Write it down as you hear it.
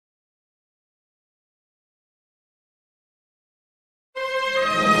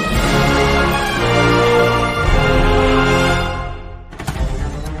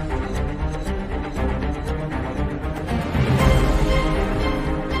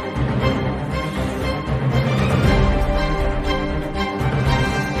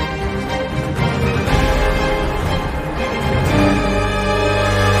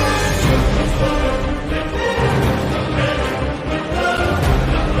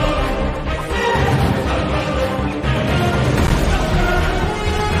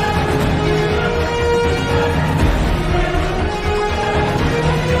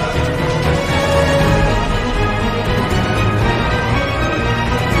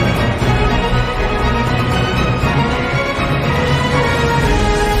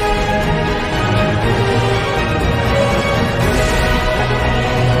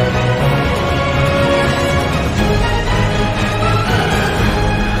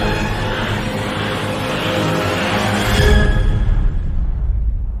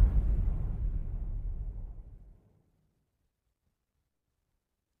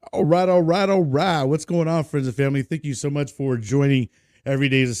All right. What's going on, friends and family? Thank you so much for joining Every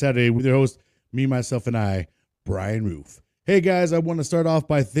Day is a Saturday with your host, me, myself, and I, Brian Roof. Hey, guys, I want to start off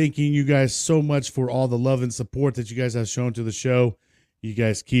by thanking you guys so much for all the love and support that you guys have shown to the show. You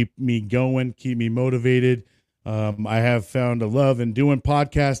guys keep me going, keep me motivated. I have found a love in doing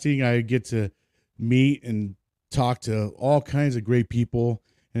podcasting. I get to meet and talk to all kinds of great people,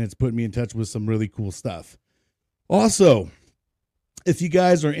 and it's put me in touch with some really cool stuff. Also, if you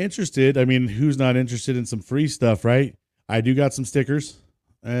guys are interested, I mean, who's not interested in some free stuff, right? I do got some stickers.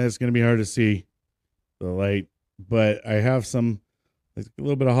 It's going to be hard to see the light, but I have some, like a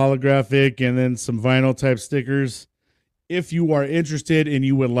little bit of holographic and then some vinyl type stickers. If you are interested and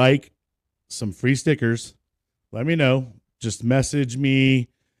you would like some free stickers, let me know. Just message me,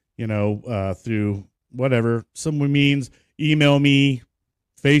 through whatever, some means, email me,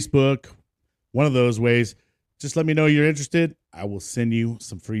 Facebook, one of those ways. Just let me know you're interested. I will send you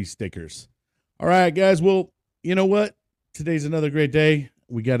some free stickers. All right, guys. Well, you know what? Today's another great day.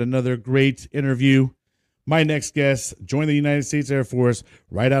 We got another great interview. My next guest joined the United States Air Force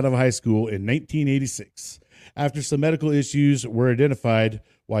right out of high school in 1986. After some medical issues were identified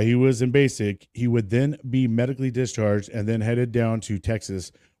while he was in basic, he would then be medically discharged and then headed down to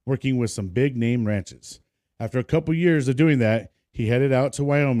Texas, working with some big name ranches. After a couple years of doing that, he headed out to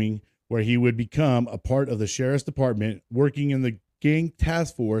Wyoming, where he would become a part of the Sheriff's Department, working in the gang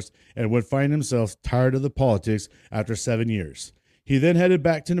task force, and would find himself tired of the politics after 7 years. He then headed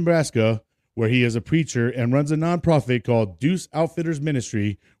back to Nebraska, where he is a preacher and runs a nonprofit called Doose Outfitters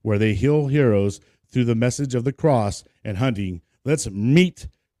Ministry, where they heal heroes through the message of the cross and hunting. Let's meet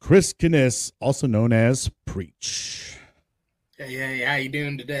Chris Kniss, also known as Preach. Hey, how you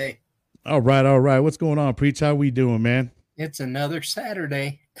doing today? All right. What's going on, Preach? How we doing, man? It's another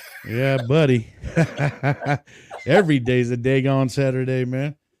Saturday. Yeah, buddy. Every day's a daggone Saturday,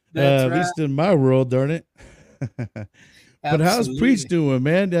 man. That's right. At least in my world, darn it. But how's Preach doing,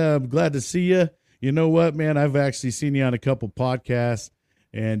 man? I'm glad to see you. You know what, man? I've actually seen you on a couple podcasts,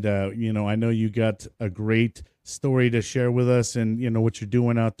 and, I know you got a great story to share with us, and, what you're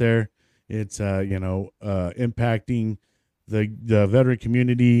doing out there. It's, impacting the veteran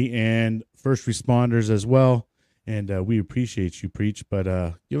community and first responders as well. And we appreciate you, Preach. But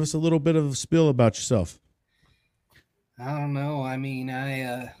give us a little bit of a spill about yourself. I don't know. I mean,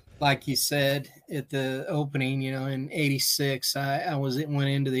 I like you said at the opening, in '86, I went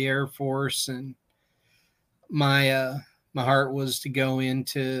into the Air Force, and my heart was to go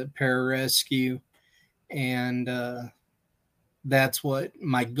into pararescue, and that's what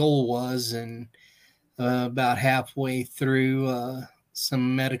my goal was. And about halfway through,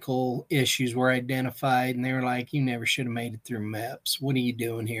 some medical issues were identified, and they were like, "You never should have made it through MEPS. What are you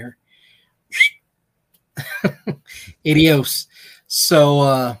doing here?" Idios. So,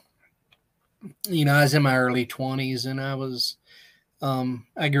 I was in my early 20s, and I was,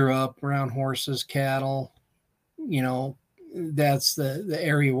 I grew up around horses, cattle. That's the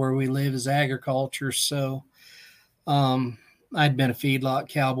area where we live is agriculture. So, I'd been a feedlot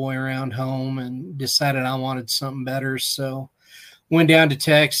cowboy around home and decided I wanted something better. So, went down to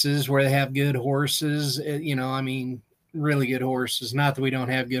Texas where they have good horses, really good horses. Not that we don't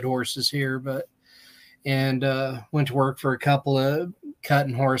have good horses here, but, and went to work for a couple of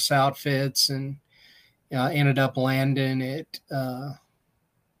cutting horse outfits, and ended up landing at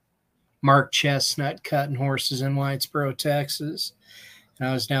Mark Chestnut Cutting Horses in Whitesboro, Texas. And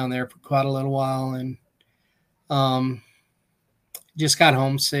I was down there for quite a little while, and just got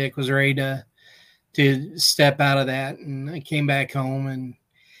homesick, was ready to step out of that. And I came back home and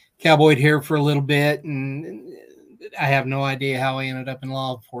cowboyed here for a little bit. And I have no idea how I ended up in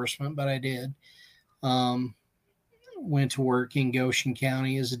law enforcement, but I did. Went to work in Goshen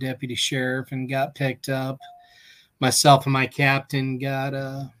County as a deputy sheriff and got picked up. Myself and my captain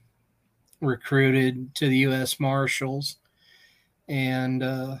got recruited to the U.S. Marshals. And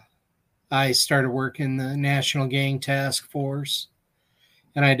I started working the National Gang Task Force.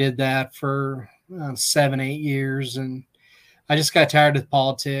 And I did that for 7-8 years, and I just got tired of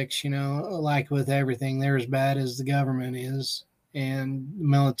politics. Like with everything, they're as bad as the government is, and the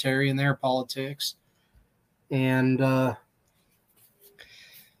military and their politics. And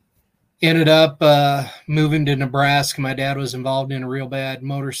ended up moving to Nebraska. My dad was involved in a real bad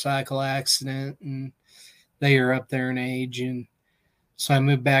motorcycle accident, and they are up there in age, and so I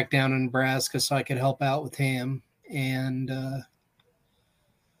moved back down to Nebraska so I could help out with him. And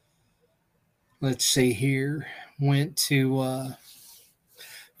let's see here. I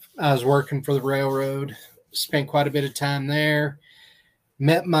was working for the railroad, spent quite a bit of time there.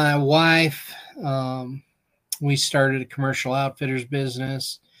 Met my wife. We started a commercial outfitters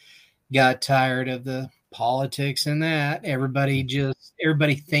business. got tired of the politics and that. Everybody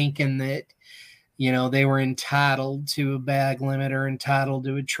thinking that, they were entitled to a bag limit or entitled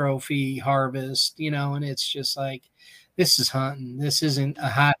to a trophy harvest, and it's just like, this is hunting. This isn't a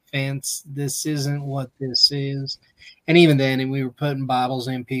hot fence. This isn't what this is. And even then, we were putting Bibles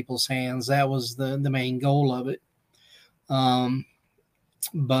in people's hands. That was the main goal of it.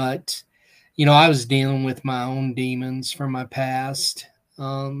 But, I was dealing with my own demons from my past.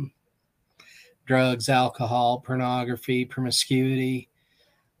 Drugs, alcohol, pornography, promiscuity.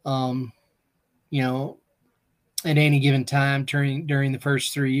 At any given time during the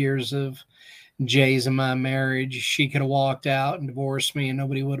first 3 years of Jay's and my marriage, she could have walked out and divorced me and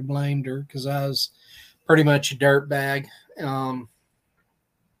nobody would have blamed her because I was pretty much a dirtbag.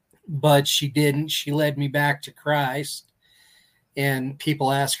 But she didn't. She led me back to Christ. And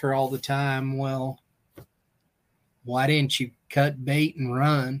people ask her all the time, well, why didn't you cut bait and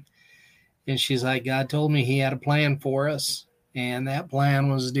run? And she's like, God told me he had a plan for us. And that plan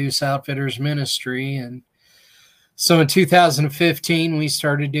was Doose Outfitters Ministry. And so in 2015, we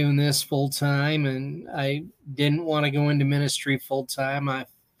started doing this full time. And I didn't want to go into ministry full time. I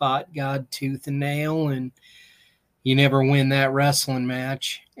fought God tooth and nail. And you never win that wrestling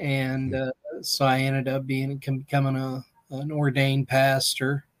match. And so I ended up becoming an ordained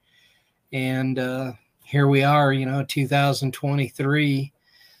pastor. And here we are, 2023.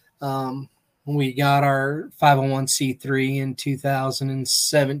 We got our 501c3 in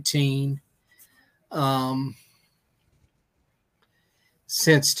 2017.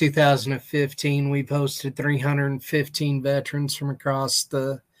 Since 2015, we've hosted 315 veterans from across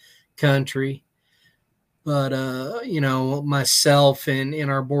the country. But, myself and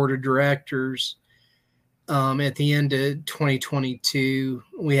our board of directors, at the end of 2022,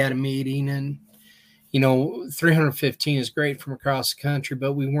 we had a meeting and, 315 is great from across the country,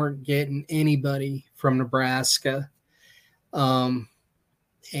 but we weren't getting anybody from Nebraska. And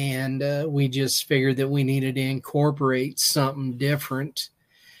we just figured that we needed to incorporate something different,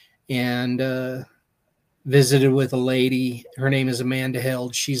 and visited with a lady. Her name is Amanda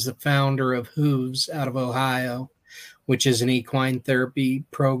Held. She's the founder of Hooves out of Ohio, which is an equine therapy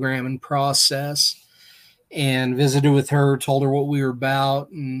program and process. And visited with her, told her what we were about,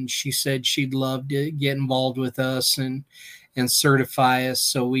 and she said she'd love to get involved with us and certify us.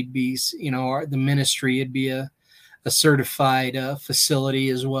 So we'd be, the ministry, it'd be a certified facility,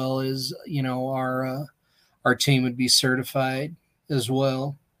 as well as, our team would be certified as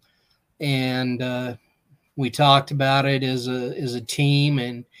well. And we talked about it as a team,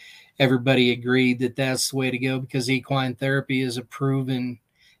 and everybody agreed that that's the way to go, because equine therapy has a proven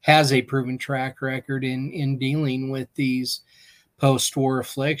track record in dealing with these post-war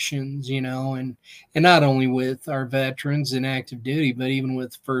afflictions, and not only with our veterans in active duty, but even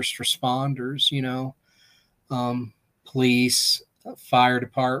with first responders, police, fire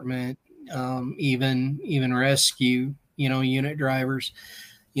department, even rescue, unit drivers.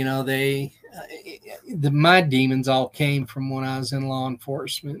 My demons all came from when I was in law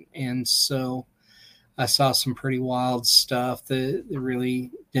enforcement, and so I saw some pretty wild stuff that really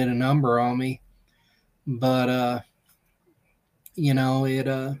did a number on me. But,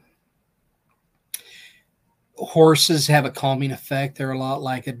 horses have a calming effect. They're a lot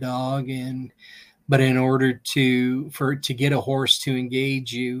like a dog. But in order to get a horse to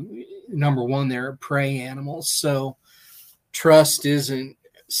engage you, number one, they're a prey animal. So trust isn't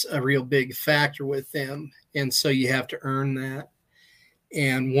a real big factor with them. And so you have to earn that.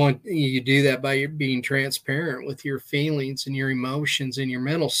 And you do that by being transparent with your feelings and your emotions and your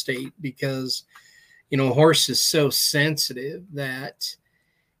mental state, because, a horse is so sensitive that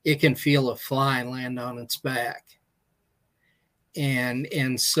it can feel a fly land on its back.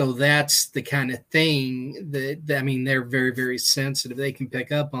 And so that's the kind of thing they're very, very sensitive. They can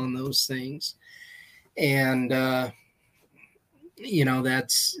pick up on those things. And,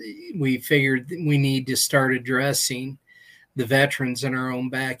 we figured we need to start addressing the veterans in our own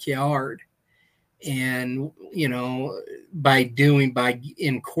backyard. And, by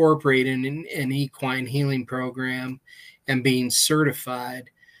incorporating an equine healing program and being certified,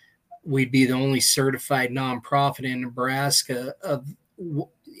 we'd be the only certified nonprofit in Nebraska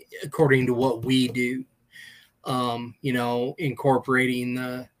according to what we do,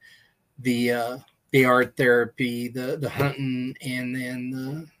 incorporating the art therapy, the hunting, and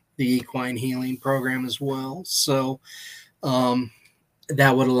then the equine healing program as well. So,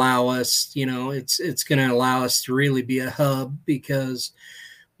 that would allow us, it's going to allow us to really be a hub, because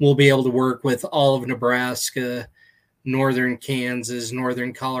we'll be able to work with all of Nebraska, northern Kansas,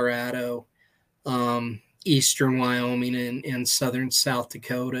 northern Colorado, eastern Wyoming and southern South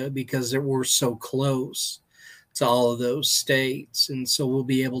Dakota, because we're so close to all of those states. And so we'll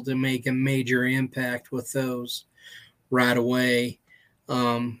be able to make a major impact with those right away.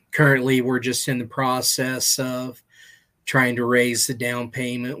 Currently, we're just in the process of trying to raise the down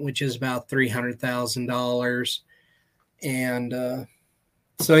payment, which is about $300,000. And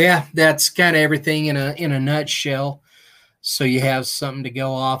so, yeah, that's kind of everything in a nutshell. So you have something to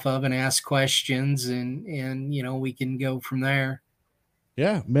go off of and ask questions, and we can go from there.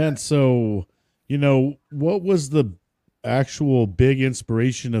 Yeah, man. So, what was the actual big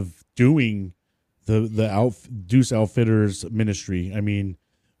inspiration of doing the Doose Outfitters Ministry? I mean,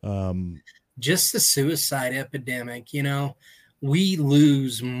 just the suicide epidemic. We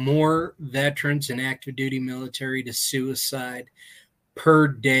lose more veterans and active duty military to suicide per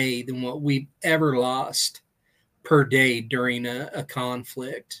day than what we've ever lost per day during a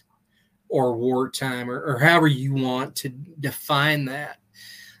conflict or wartime, or however you want to define that.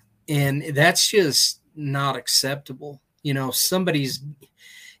 And that's just not acceptable. Somebody's,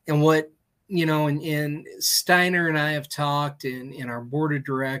 and Steiner and I have talked in our board of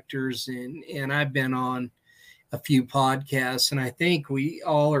directors, and I've been on a few podcasts, and I think we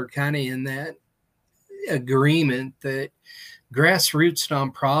all are kind of in that agreement that grassroots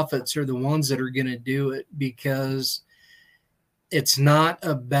nonprofits are the ones that are going to do it, because it's not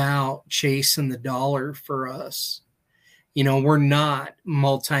about chasing the dollar for us. We're not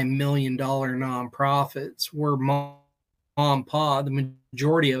multi-million-dollar nonprofits. We're mom and pop. The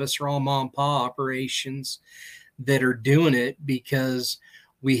majority of us are all mom and pop operations that are doing it because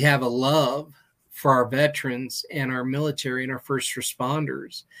we have a love for our veterans and our military and our first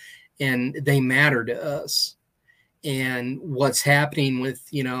responders, and they matter to us. And what's happening with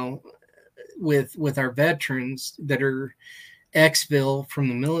our veterans that are exfil from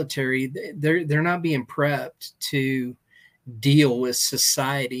the military, they're not being prepped to deal with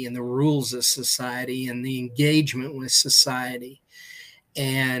society and the rules of society and the engagement with society.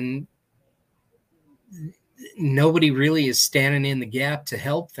 And nobody really is standing in the gap to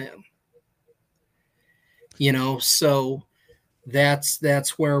help them. So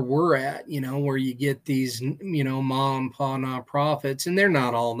that's where we're at, where you get these, mom and pop nonprofits, and they're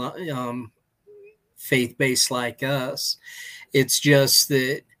not all faith-based like us. It's just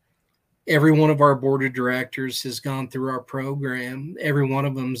that every one of our board of directors has gone through our program. Every one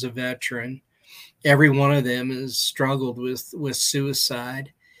of them is a veteran. Every one of them has struggled with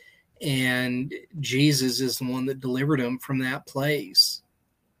suicide, and Jesus is the one that delivered them from that place.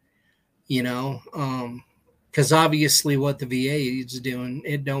 Because obviously what the VA is doing,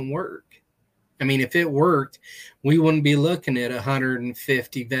 it don't work. I mean, if it worked, we wouldn't be looking at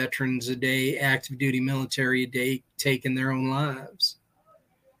 150 veterans a day, active duty military a day, taking their own lives.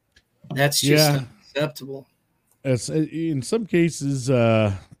 That's just unacceptable. It's, in some cases,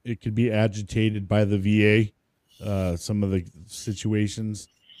 it could be agitated by the VA. Some of the situations,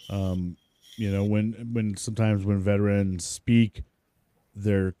 when sometimes when veterans speak,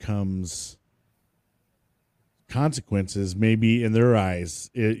 there comes consequences, maybe in their eyes.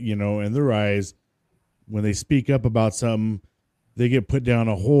 When they speak up about something, they get put down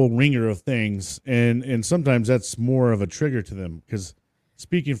a whole ringer of things, and sometimes that's more of a trigger to them, because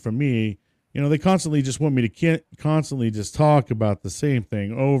speaking from me, they constantly just want me to constantly just talk about the same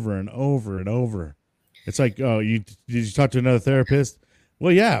thing over and over and over. It's like, oh, did you talk to another therapist?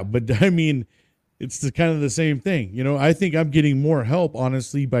 Well, yeah, but I mean, it's kind of the same thing. I think I'm getting more help,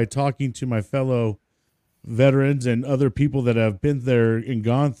 honestly, by talking to my fellow veterans and other people that have been there and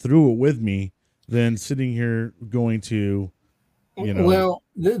gone through it with me than sitting here going to, Well,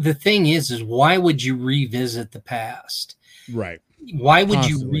 the thing is why would you revisit the past? Right. Why would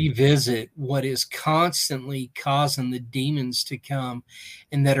you revisit what is constantly causing the demons to come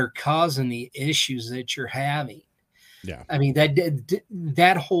and that are causing the issues that you're having? Yeah. I mean,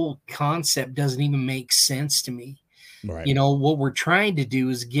 that whole concept doesn't even make sense to me. Right. What we're trying to do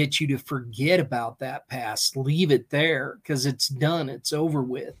is get you to forget about that past, leave it there, because it's done, it's over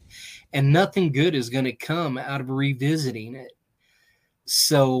with, and nothing good is going to come out of revisiting it.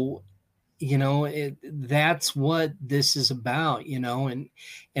 So, that's what this is about, and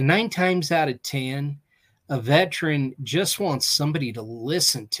 9 times out of 10, a veteran just wants somebody to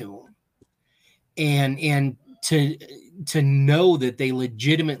listen to them and to know that they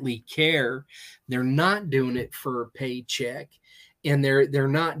legitimately care. They're not doing it for a paycheck, and they're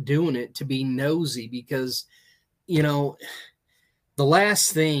not doing it to be nosy, because the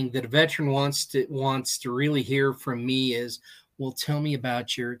last thing that a veteran wants to really hear from me is, well, tell me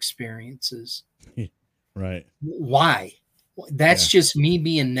about your experiences. Right. Why? That's just me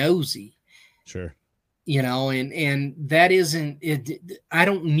being nosy. Sure. and that isn't it. I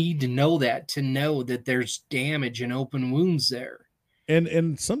don't need to know that to know that there's damage and open wounds there.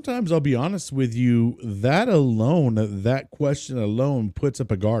 And sometimes I'll be honest with you, that question alone puts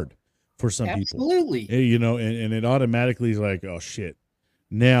up a guard for some people. Absolutely. And it automatically is like, oh shit,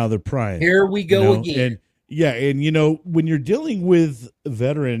 now they're prying. Here we go again. And when you're dealing with the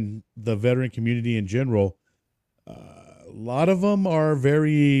veteran community in general, a lot of them are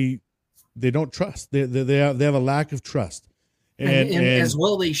they don't trust. They have a lack of trust, and as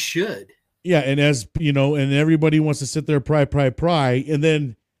well they should. Yeah, and and everybody wants to sit there, pry, and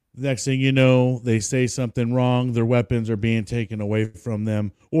then next thing you know, they say something wrong. Their weapons are being taken away from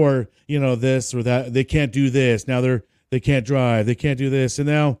them, or this or that. They can't do this now. They can't drive. They can't do this, and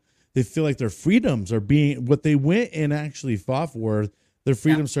now they feel like their freedoms are being what they went and actually fought for. Their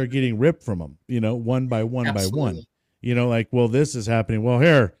freedoms start getting ripped from them. One by one Absolutely. by one. Like, well, this is happening.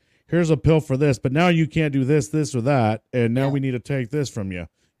 Well, here's a pill for this, but now you can't do this or that, and now we need to take this from you.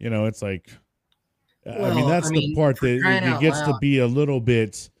 It's like, that's the part that it gets to be a little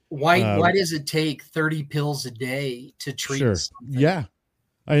bit. Why does it take 30 pills a day to treat something? Yeah,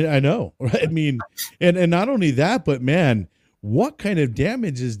 I know. Right? And not only that, but man, what kind of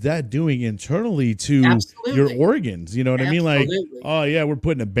damage is that doing internally to your organs? You know what I mean? Like, oh yeah, we're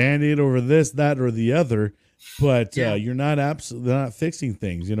putting a Band-Aid over this, that, or the other, but you're not fixing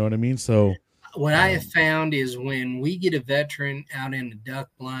things. You know what I mean? So what I have found is when we get a veteran out in the duck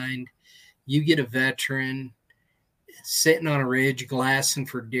blind, you get a veteran sitting on a ridge glassing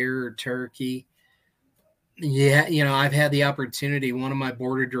for deer or turkey. Yeah, I've had the opportunity. One of my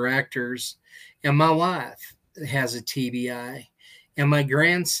board of directors and my wife has a TBI, and my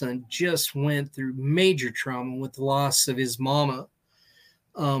grandson just went through major trauma with the loss of his mama.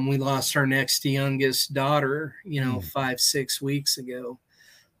 We lost our next youngest daughter, 5-6 weeks ago.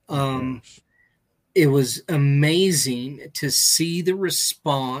 It was amazing to see the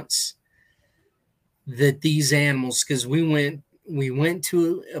response that these animals, because we went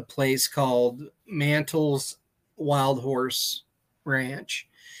to a place called Mantle's Wild Horse Ranch,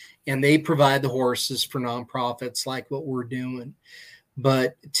 and they provide the horses for nonprofits like what we're doing.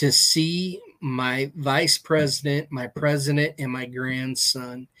 But to see my vice president, my president, and my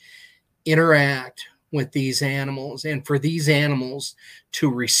grandson interact with these animals, and for these animals to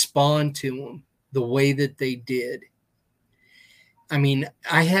respond to them the way that they did.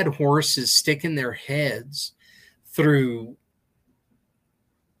 I had horses sticking their heads through,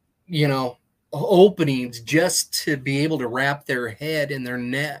 openings just to be able to wrap their head and their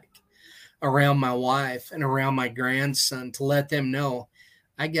neck around my wife and around my grandson to let them know,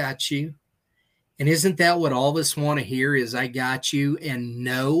 I got you. And isn't that what all of us want to hear is I got you, and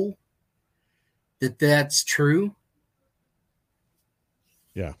know that that's true?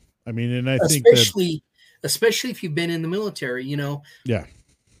 Yeah. And I think especially if you've been in the military, Yeah.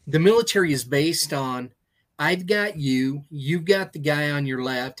 The military is based on, I've got you, you've got the guy on your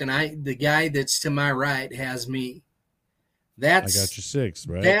left, and the guy that's to my right has me. I got you 6,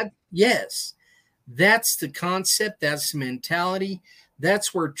 right? Yes. That's the concept. That's the mentality.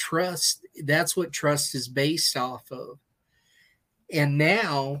 That's what trust is based off of. And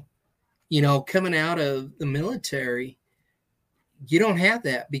now, coming out of the military, you don't have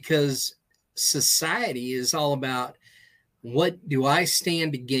that, because society is all about, what do I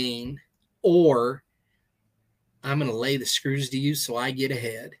stand to gain, or I'm going to lay the screws to you so I get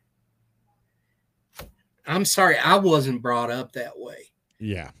ahead. I'm sorry, I wasn't brought up that way.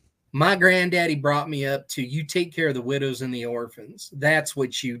 Yeah. My granddaddy brought me up to, you take care of the widows and the orphans. That's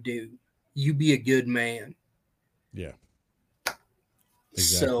what you do. You be a good man. Yeah.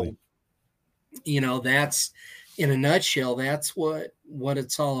 Exactly. So, that's, in a nutshell, that's what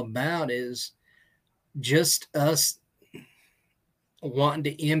it's all about, is just us wanting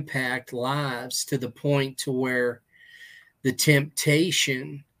to impact lives to the point to where the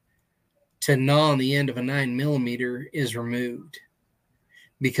temptation to gnaw on the end of a 9mm is removed,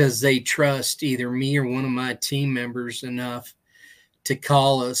 because they trust either me or one of my team members enough to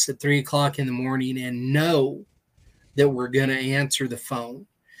call us at 3:00 in the morning and know that we're going to answer the phone,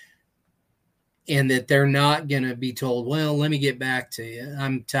 and that they're not going to be told, well, let me get back to you,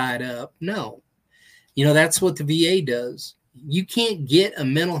 I'm tied up. No. That's what the VA does. You can't get a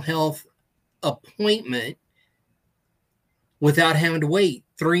mental health appointment without having to wait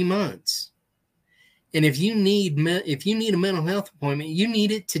 3 months. And if you need a mental health appointment, you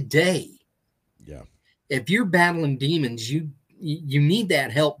need it today. Yeah. If you're battling demons, you need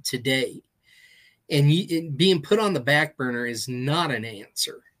that help today. And being put on the back burner is not an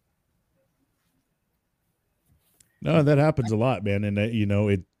answer. No, that happens a lot, man. And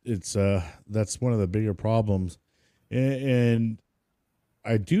it it's that's one of the bigger problems, and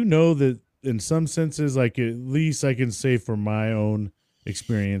I do know that in some senses, like at least I can say from my own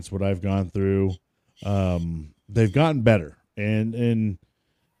experience, what I've gone through, they've gotten better, and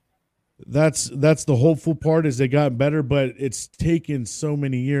that's the hopeful part is they got better, but it's taken so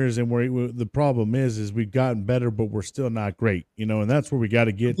many years, and the problem is we've gotten better, but we're still not great, and that's where we got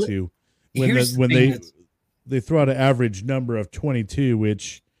to get to when they throw out an average number of 22,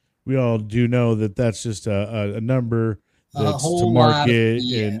 which we all do know that's just a number that's to market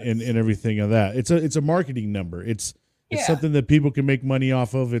and everything of that. It's a marketing number. It's something that people can make money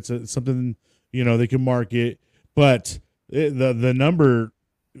off of. It's something they can market, but the number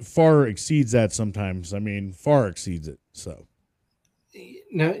far exceeds that sometimes. I mean, far exceeds it. So,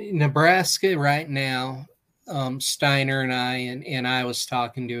 Nebraska right now, Steiner and I was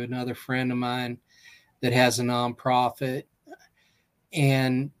talking to another friend of mine that has a nonprofit,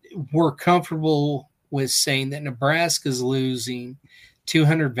 and we're comfortable with saying that Nebraska's losing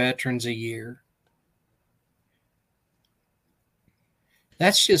 200 veterans a year.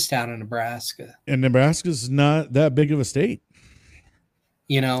 That's just out of Nebraska. And Nebraska's not that big of a state.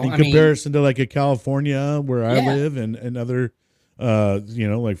 In comparison to like a California where I live and other,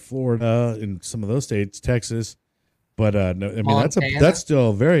 like Florida and some of those states, Texas. But no, I mean, Montana. that's still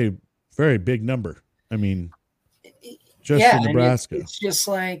a very, very big number. I mean, just for Nebraska. It's just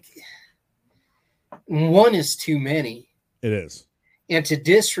like one is too many. It is. And to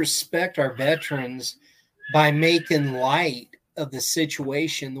disrespect our veterans by making light of the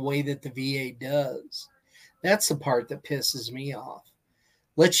situation the way that the VA does, that's the part that pisses me off.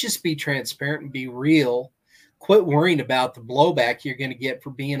 Let's just be transparent and be real. Quit worrying about the blowback you're going to get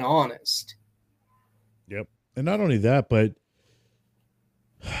for being honest. Yep. And not only that, but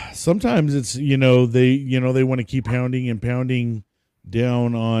sometimes it's, they want to keep pounding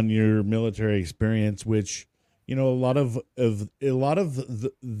down on your military experience, which, a lot of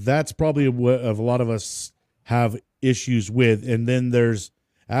that's probably what a lot of us have issues with. And then there's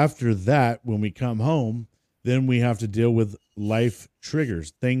after that, when we come home, then we have to deal with life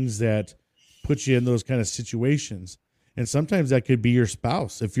triggers, things that put you in those kind of situations. And sometimes that could be your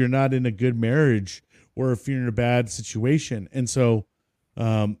spouse if you're not in a good marriage or if you're in a bad situation. And so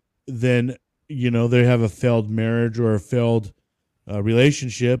then, they have a failed marriage or a failed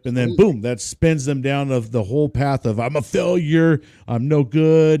relationship. And then, boom, that spins them down of the whole path of I'm a failure, I'm no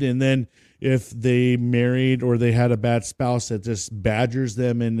good. And then if they married or they had a bad spouse that just badgers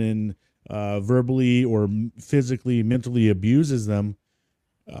them and verbally or physically, mentally abuses them.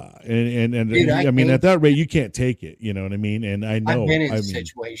 Dude, I mean, at that rate, you can't take it. You know what I mean? And I know I've been in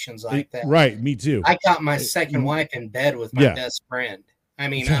situations like that. Right. Me too. I caught my second wife in bed with my best friend. I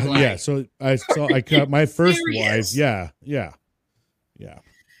mean, I'm like, So I caught my first wife. Yeah.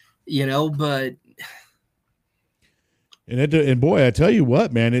 But. And boy, I tell you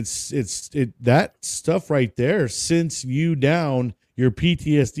what, man, it's that stuff right there, since you down, your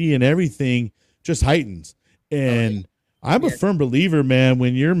PTSD and everything just heightens. And I'm a firm believer, man,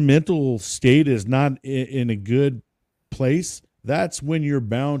 when your mental state is not in a good place, that's when you're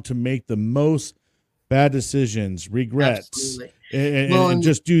bound to make the most bad decisions, regrets, and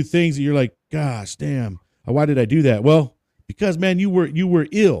just do things that you're like, gosh, damn, why did I do that? Well, because, man, you were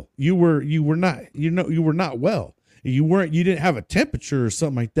ill. You were not well. You didn't have a temperature or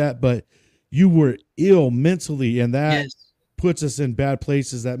something like that, but you were ill mentally, and that puts us in bad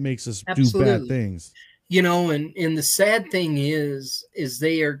places. That makes us do bad things. And the sad thing is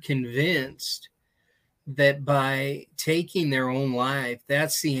they are convinced that by taking their own life,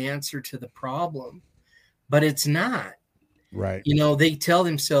 that's the answer to the problem, but it's not. Right. They tell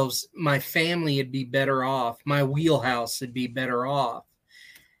themselves, my family would be better off. My wheelhouse would be better off.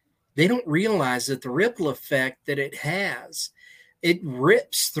 They don't realize that the ripple effect that it has, it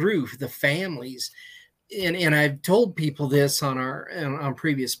rips through the families. And I've told people this on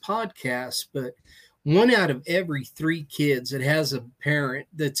previous podcasts, but 1 out of every 3 kids that has a parent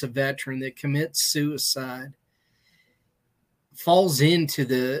that's a veteran that commits suicide falls into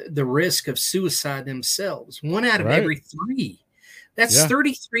the risk of suicide themselves. 1 out of every 3. That's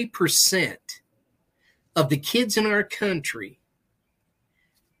 33% of the kids in our country.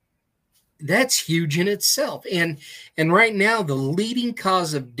 That's huge in itself. And right now, the leading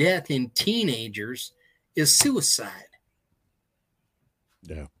cause of death in teenagers is suicide.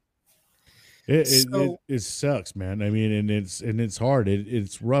 Yeah. It sucks, man. I mean, and it's hard.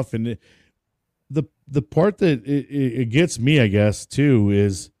 It's rough. And the part that it gets me, I guess, too,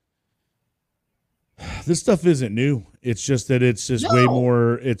 is this stuff isn't new. It's just that it's just way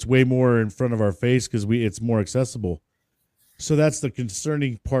more in front of our face because it's more accessible. So that's the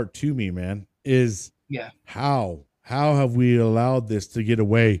concerning part to me, man, is Yeah. how have we allowed this to get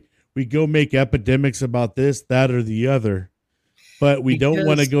away? We go make epidemics about this, that, or the other, but we don't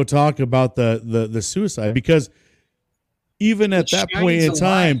want to Because go talk about the suicide, because even it at that point shines in a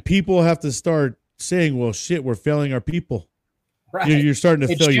time, light, people have to start saying, well, shit, we're failing our people. right? You're starting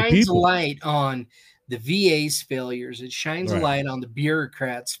to It fail your shines a people. light on the VA's failures. It shines a Right. light on the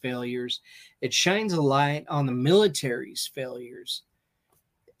bureaucrats' failures. It shines a light on the military's failures.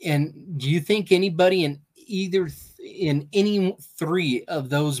 And do you think anybody in any three of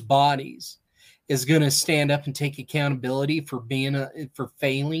those bodies is going to stand up and take accountability for for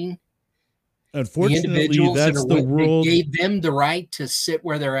failing? The Unfortunately, individuals that's the that world. gave them the right to sit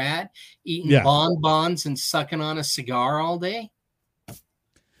where they're at, eating Yeah. bonbons and sucking on a cigar all day.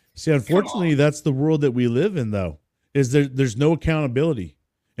 See, Come unfortunately, on. that's the world that we live in, though, is there's no accountability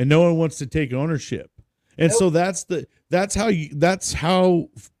and no one wants to take ownership. And so Nope. that's how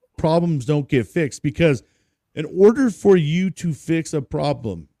problems don't get fixed, because in order for you to fix a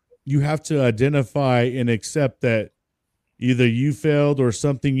problem, you have to identify and accept that either you failed or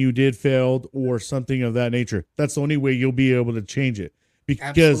something you did failed or something of that nature. That's the only way you'll be able to change it.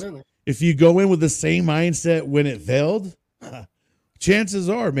 Because Absolutely. if you go in with the same mindset when it failed, chances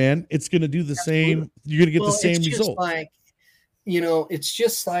are, man, it's going to do the Absolutely. same. You're going to get the Well, it's same just result. like, it's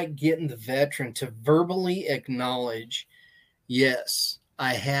just like getting the veteran to verbally acknowledge, yes,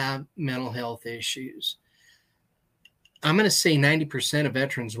 I have mental health issues. I'm going to say 90% of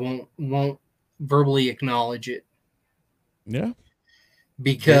veterans won't verbally acknowledge it Yeah,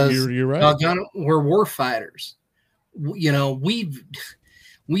 because you're right. doggone it, we're war fighters. We've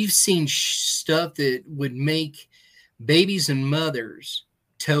seen stuff that would make babies and mothers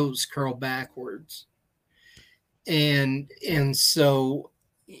toes curl backwards. And so,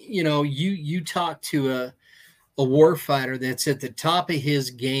 you talk to a war fighter that's at the top of his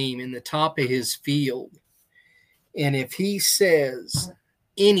game, in the top of his field, and if he says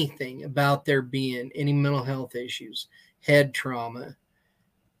anything about there being any mental health issues, head trauma,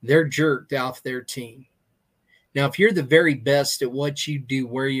 they're jerked off their team. Now, if you're the very best at what you do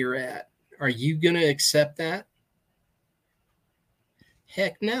where you're at, are you going to accept that?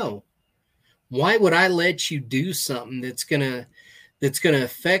 Heck no. Why would I let you do something that's going to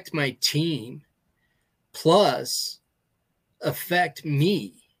affect my team plus affect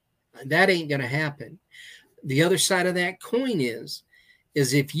me? That ain't going to happen. The other side of that coin is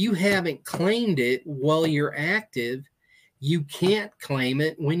if you haven't claimed it while you're active, you can't claim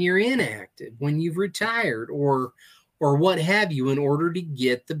it when you're inactive, when you've retired or what have you, in order to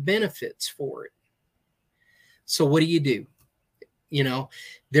get the benefits for it. So what do?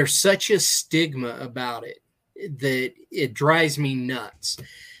 There's such a stigma about it that it drives me nuts.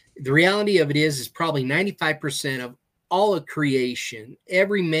 The reality of it is probably 95% of all of creation,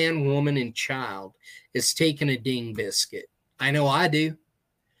 every man, woman, and child is taking a ding biscuit. I know I do.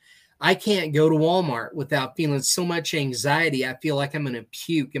 I can't go to Walmart without feeling so much anxiety. I feel like I'm going to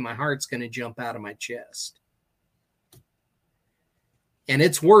puke and my heart's going to jump out of my chest. And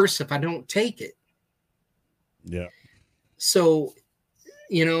it's worse if I don't take it. Yeah. So,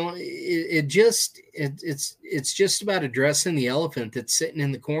 it's just about addressing the elephant that's sitting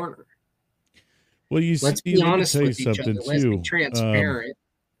in the corner. Well, Let's be let me honest tell you with each other. something Let's be too. transparent.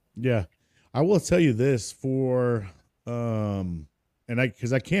 Yeah, I will tell you this because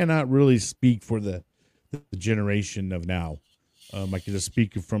I cannot really speak for the generation of now. I can just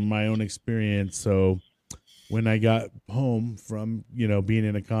speak from my own experience. So when I got home from being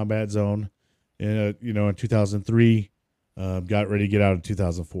in a combat zone, in 2003, got ready to get out in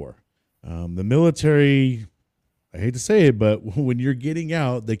 2004. The military, I hate to say it, but when you're getting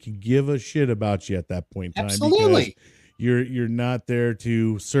out, they can give a shit about you at that point in time. Absolutely. Because you're not there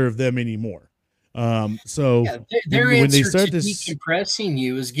to serve them anymore. So yeah, their when they answer start to this, decompressing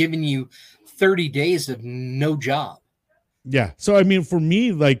you is giving you 30 days of no job. yeah. So I mean, for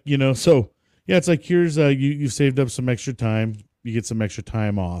me, so yeah, it's like here's you saved up some extra time, you get some extra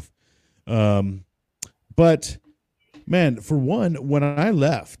time off. But man, for one, when I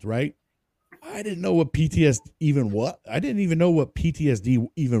left, right, I didn't know what PTSD even was. I didn't even know what PTSD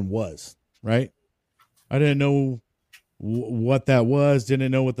even was, right? I didn't know what that was,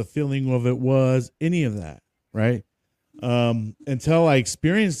 didn't know what the feeling of it was, any of that, right? Until I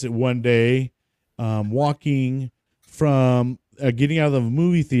experienced it one day, walking from getting out of the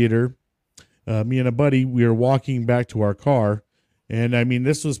movie theater. Me and a buddy, we were walking back to our car, and I mean,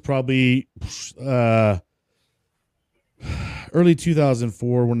 this was probably early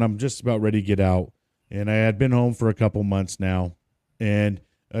 2004 when I'm just about ready to get out, and I had been home for a couple months now, and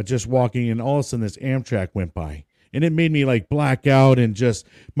just walking, and all of a sudden this Amtrak went by, and it made me like black out and just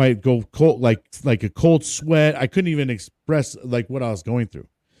might go cold, like a cold sweat. I couldn't even express like what I was going through.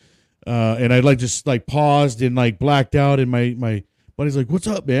 And I like just like paused and like blacked out, and my buddy's like, "What's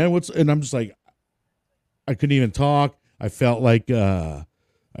up, man? And I'm just like, I couldn't even talk. I felt like I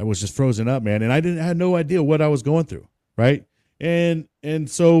was just frozen up, man, and I had no idea what I was going through, right? And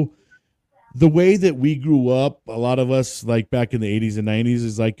so the way that we grew up, a lot of us like back in the 80s and 90s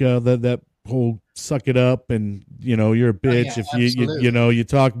is like that whole suck it up, and you're a bitch if you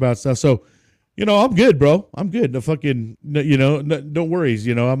talk about stuff. So I'm good, bro. I'm good. No fucking, no worries.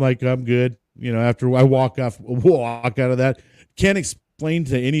 I'm like, I'm good. After I walk out of that, can't explain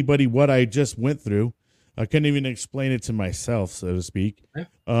to anybody what I just went through. I couldn't even explain it to myself, so to speak.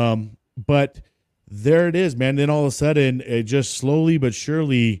 But there it is, man. Then all of a sudden, it just slowly but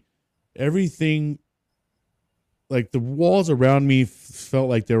surely, everything, like the walls around me felt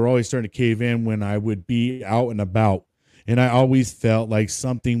like they were always starting to cave in when I would be out and about. And I always felt like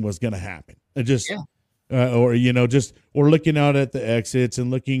something was going to happen. Or looking out at the exits and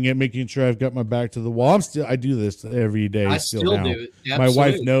making sure I've got my back to the wall. I do this every day. I still now. do it. My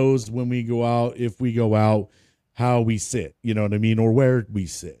wife knows when we go out, if we go out, how we sit, you know what I mean? Or where we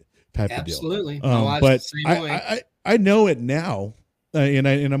sit type of deal. Absolutely. But I know it now. And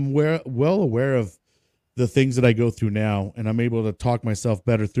I'm well aware of the things that I go through now, and I'm able to talk myself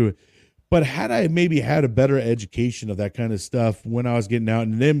better through it. But had I maybe had a better education of that kind of stuff when I was getting out,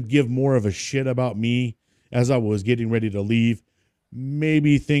 and them give more of a shit about me as I was getting ready to leave,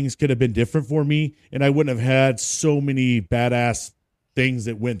 maybe things could have been different for me, and I wouldn't have had so many badass things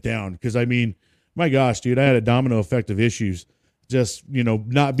that went down. Because, I mean, my gosh, dude, I had a domino effect of issues. Just,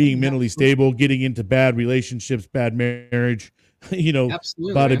 not being mentally stable, getting into bad relationships, bad marriage,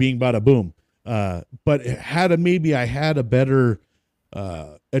 Absolutely, bada bing, bada boom. But I had a better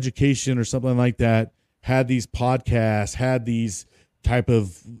education or something like that, had these podcasts, had these type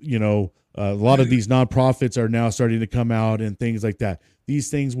of, a lot of these nonprofits are now starting to come out and things like that.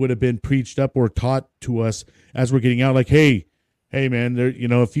 These things would have been preached up or taught to us as we're getting out. Like, hey man,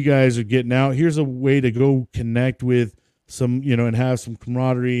 if you guys are getting out, here's a way to go connect with some, and have some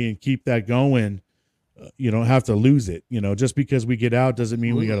camaraderie and keep that going. You don't have to lose it. Just because we get out doesn't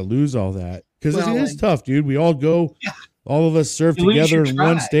mean we got to lose all that. Because it is tough, dude. We all go, all of us serve together in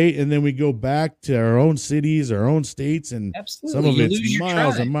one state, and then we go back to our own cities, our own states, and some of it's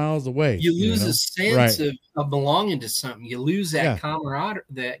miles and miles away. You lose a sense of belonging to something. You lose that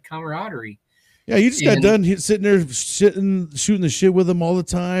camaraderie. Yeah, you just got done sitting there shooting the shit with them all the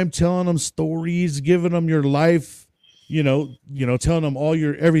time, telling them stories, giving them your life, telling them all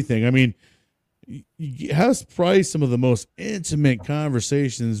your everything. I mean, you have probably some of the most intimate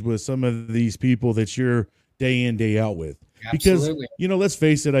conversations with some of these people that you're day in, day out with. Absolutely. Because, let's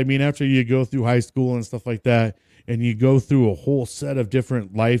face it, I mean, after you go through high school and stuff like that, and you go through a whole set of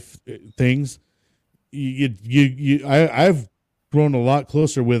different life things, I've grown a lot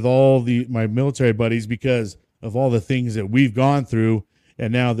closer with all my military buddies because of all the things that we've gone through,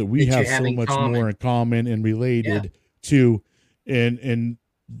 and now that we have so much more in common and related to, and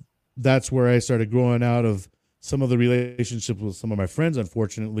that's where I started growing out of some of the relationships with some of my friends,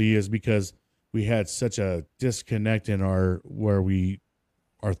 unfortunately, is because we had such a disconnect in our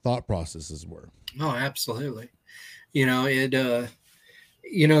thought processes were. Oh, absolutely. The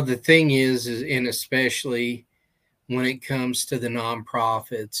thing is, and especially when it comes to the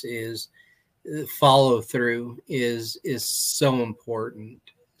nonprofits, is follow through is so important.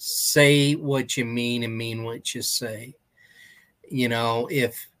 Say what you mean and mean what you say.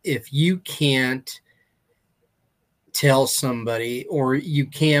 If you can't tell somebody, or you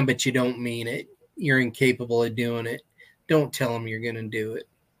can but you don't mean it, you're incapable of doing it, don't tell them you're going to do it,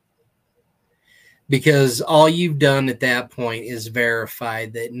 because all you've done at that point is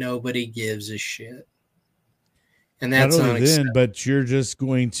verified that nobody gives a shit. And that's not only then, but you're just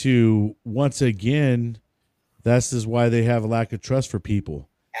going to, once again, this is why they have a lack of trust for people.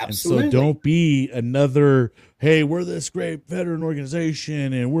 Absolutely. And so don't be another, hey, we're this great veteran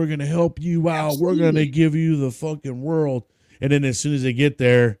organization and we're going to help you out. Absolutely. We're going to give you the fucking world. And then as soon as they get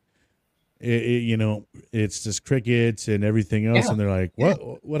there, it's just crickets and everything else. Yeah. And they're like,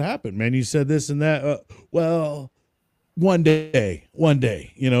 what happened, man? You said this and that. Well, one day,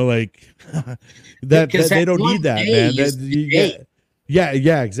 like that they don't need that, man.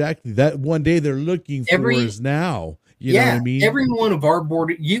 Yeah, exactly. That one day they're looking for is now. You know what I mean? Every one of our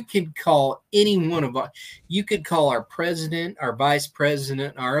board, you could call any one of us. You could call our president, our vice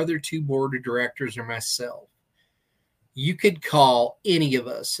president, our other two board of directors, or myself. You could call any of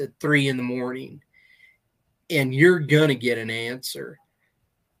us at 3 a.m, and you're going to get an answer.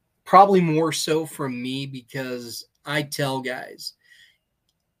 Probably more so from me, because I tell guys,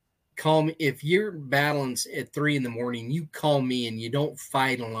 call me if you're battling at 3 a.m. You call me and you don't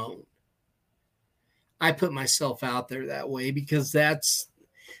fight alone. I put myself out there that way because that's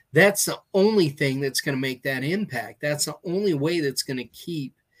the only thing that's going to make that impact. That's the only way that's going to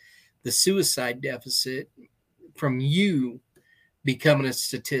keep the suicide deficit from you becoming a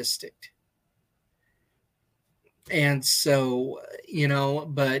statistic. And so,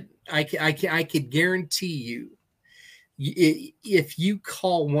 but I could guarantee you, if you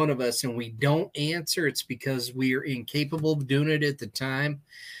call one of us and we don't answer, it's because we are incapable of doing it at the time,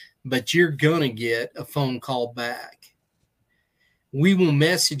 but you're going to get a phone call back. We will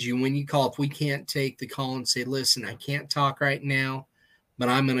message you when you call. If we can't take the call and say, listen, I can't talk right now, but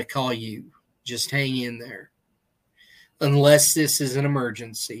I'm going to call you. Just hang in there. Unless this is an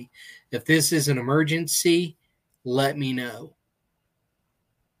emergency. If this is an emergency, let me know.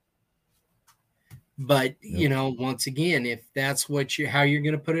 But, once again, if that's how you're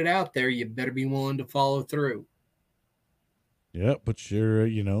going to put it out there, you better be willing to follow through. Yeah, but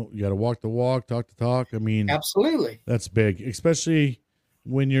you got to walk the walk, talk the talk. I mean, absolutely. That's big, especially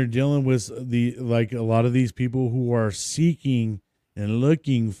when you're dealing with a lot of these people who are seeking and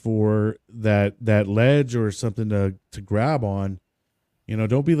looking for that ledge or something to grab on.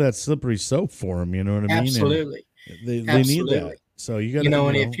 Don't be that slippery soap for them. You know what I mean? Absolutely. They need that. So you got to,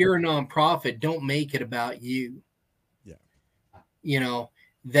 and if you're a nonprofit, don't make it about you. Yeah.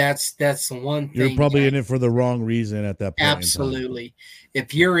 That's the one thing. You're probably in it for the wrong reason at that point. Absolutely.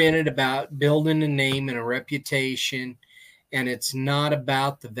 If you're in it about building a name and a reputation and it's not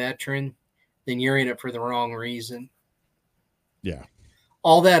about the veteran, then you're in it for the wrong reason. Yeah.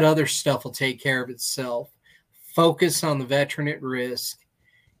 All that other stuff will take care of itself. Focus on the veteran at risk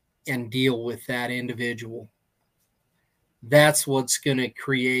and deal with that individual. That's what's going to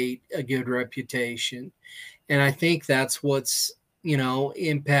create a good reputation. And I think that's what's,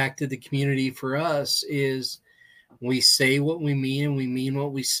 impacted the community for us is we say what we mean and we mean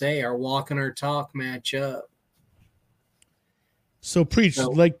what we say. Our walk and our talk match up. So Preach,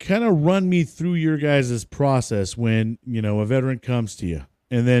 kind of run me through your guys' process when, a veteran comes to you,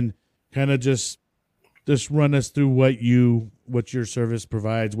 and then kind of just run us through what your service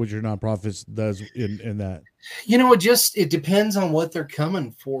provides, what your nonprofit does in that. It depends on what they're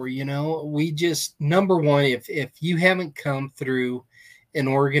coming for. We just, number one, if you haven't come through an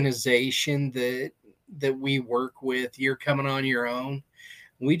organization that we work with, you're coming on your own.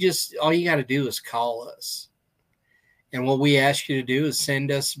 All you got to do is call us. And what we ask you to do is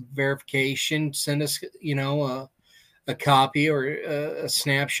send us verification, send us, a copy or a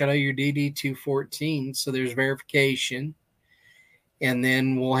snapshot of your DD-214. So there's verification. And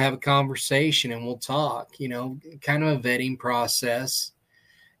then we'll have a conversation and we'll talk, kind of a vetting process,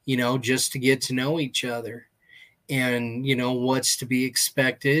 just to get to know each other and, what's to be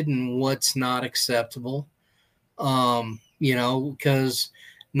expected and what's not acceptable. Because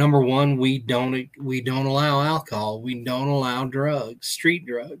number one, we don't allow alcohol. We don't allow drugs, street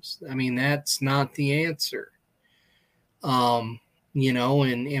drugs. I mean, that's not the answer. And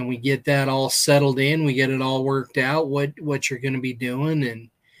we get that all settled in, we get it all worked out, what you're going to be doing.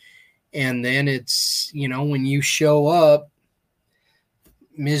 And then it's, when you show up,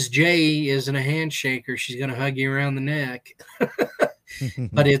 Ms. J isn't a handshaker. She's going to hug you around the neck,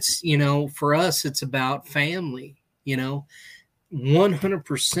 but it's, for us, it's about family,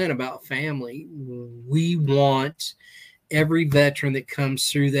 100% about family. We want every veteran that comes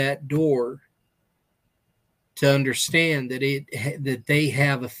through that door to understand that they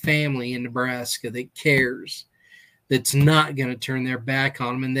have a family in Nebraska that cares, that's not going to turn their back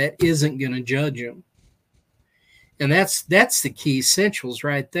on them, and that isn't going to judge them. And that's the key essentials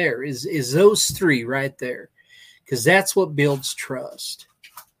right there, is those three right there, because that's what builds trust.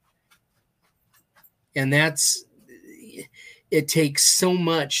 And it takes so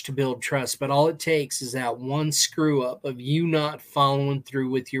much to build trust, but all it takes is that one screw up of you not following through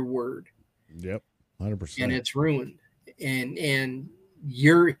with your word. Yep. 100%. And it's ruined. And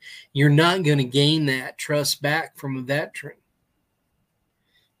you're not going to gain that trust back from a veteran.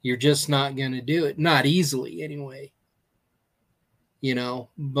 You're just not going to do it. Not easily anyway.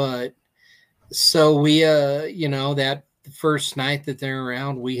 But so we, that first night that they're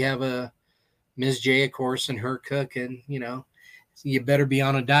around, we have a Ms. J, of course, and her cooking, you better be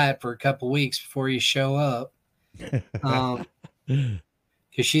on a diet for a couple weeks before you show up.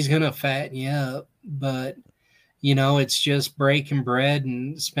 Because she's going to fatten you up. But, it's just breaking bread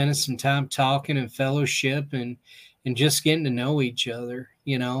and spending some time talking and fellowship and just getting to know each other,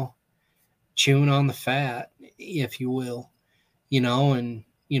 chewing on the fat, if you will, and,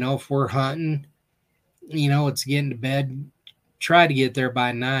 if we're hunting, it's getting to bed. Try to get there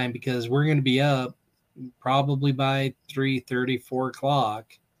by 9 because we're going to be up probably by 3:30, 4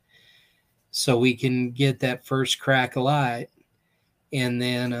 o'clock, so we can get that first crack of light. And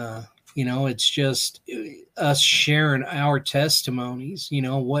then, it's just us sharing our testimonies,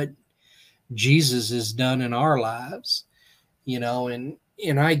 what Jesus has done in our lives,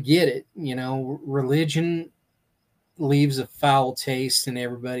 and I get it, religion leaves a foul taste in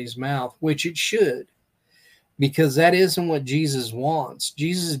everybody's mouth, which it should, because that isn't what Jesus wants.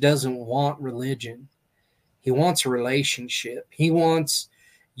 Jesus doesn't want religion. He wants a relationship. He wants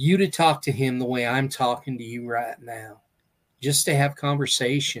you to talk to him the way I'm talking to you right now, just to have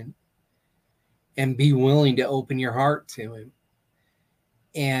conversation and be willing to open your heart to him.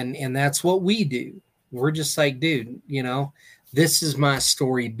 And that's what we do. We're just like, dude, this is my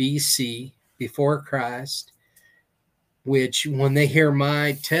story, BC, before Christ, which when they hear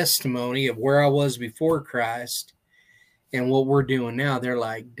my testimony of where I was before Christ and what we're doing now, they're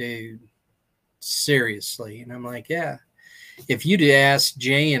like, dude, seriously. And I'm like, yeah. If you'd asked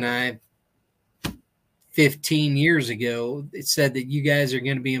Jay and I 15 years ago, it said that you guys are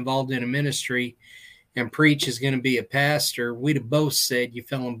going to be involved in a ministry and Preach is going to be a pastor, we'd have both said you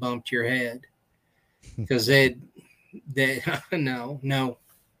fell and bumped your head, because they no.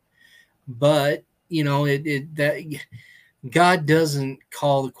 But that God doesn't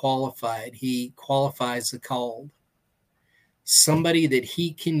call the qualified; He qualifies the called. Somebody that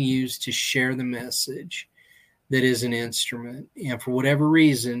He can use to share the message, that is an instrument, and for whatever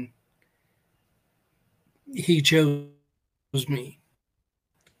reason, He chose me.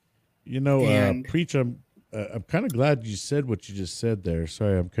 Preach, I'm kind of glad you said what you just said there.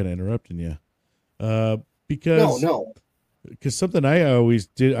 Sorry, I'm kind of interrupting you. Because something I always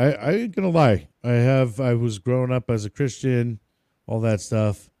did, I ain't gonna lie. I was growing up as a Christian, all that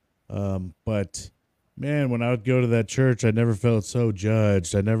stuff. But man, when I would go to that church, I never felt so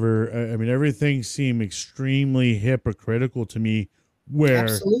judged. I mean, everything seemed extremely hypocritical to me, where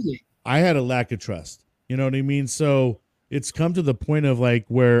Absolutely. I had a lack of trust. You know what I mean? So it's come to the point of like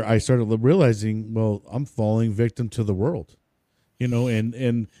where I started realizing, well, I'm falling victim to the world,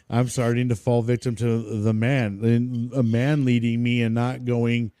 and I'm starting to fall victim to the man, and a man leading me and not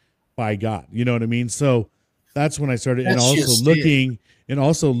going by God. You know what I mean? So that's when I started, and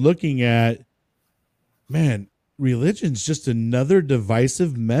also looking at, man, religion's just another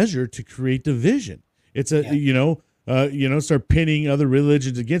divisive measure to create division. It's start pinning other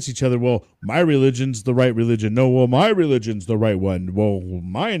religions against each other. Well, my religion's the right religion. No, well, my religion's the right one. Well,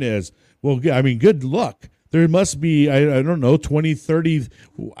 mine is. Well, I mean, good luck. There must be, I don't know, 20, 30,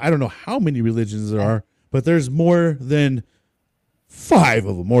 I don't know how many religions there are, but there's more than 5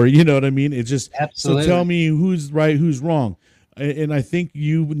 of them, or you know what I mean? It's just, Absolutely. So tell me who's right, who's wrong. And I think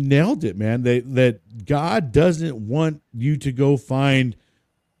you nailed it, man, that God doesn't want you to go find,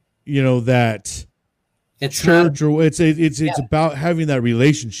 that it's church, or it's about having that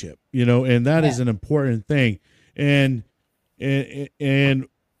relationship, and that is an important thing. And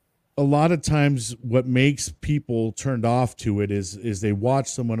a lot of times what makes people turned off to it is they watch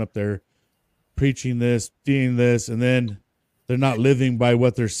someone up there preaching this, doing this, and then they're not living by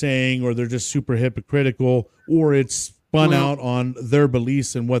what they're saying, or they're just super hypocritical, or it's spun out on their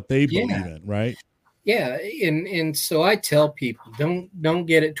beliefs and what they believe in, right? Yeah, and so I tell people, don't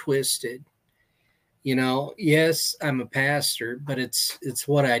get it twisted. Yes, I'm a pastor, but it's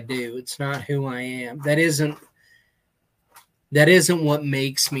what I do. It's not who I am. That isn't what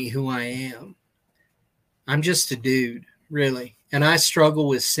makes me who I am. I'm just a dude, really. And I struggle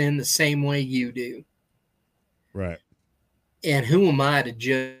with sin the same way you do. Right. And who am I to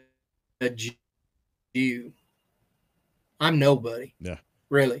judge you? I'm nobody. Yeah.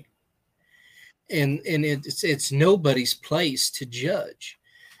 Really. And it's nobody's place to judge.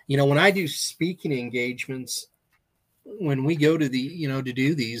 When I do speaking engagements, when we go to to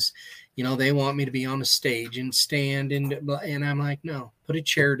do these, they want me to be on a stage and stand, and I'm like, no, put a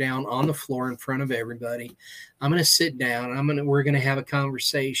chair down on the floor in front of everybody. I'm going to sit down. We're going to have a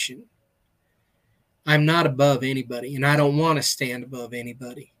conversation. I'm not above anybody, and I don't want to stand above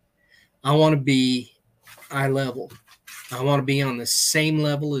anybody. I want to be eye level. I want to be on the same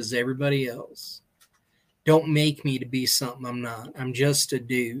level as everybody else. Don't make me to be something I'm not. I'm just a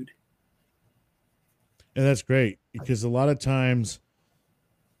dude. And that's great, because a lot of times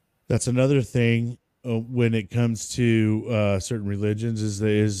that's another thing when it comes to certain religions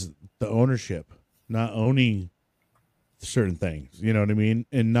is the ownership, not owning certain things, you know what I mean?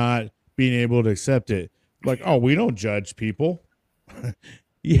 And not being able to accept it. Like, oh, we don't judge people.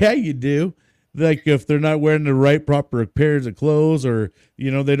 Yeah, you do. like if they're not wearing the right proper pairs of clothes, or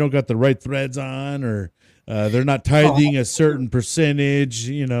they don't got the right threads on, or they're not tithing a certain percentage,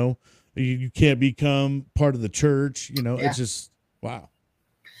 you can't become part of the church. Yeah. It's just wow.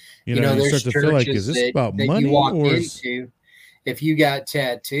 You There's start to feel like, is churches this about that you money walk or into. If you got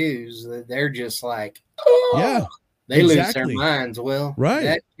tattoos, they're just like, yeah, oh, they lose their exactly. minds. Well, Right.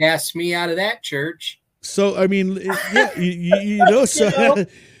 that casts me out of that church. So I mean, yeah, so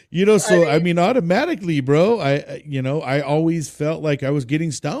so I mean, automatically, bro, I always felt like I was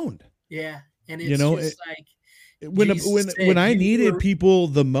getting stoned. Yeah. And You it's know, just like when Jesus when said, I you needed were, people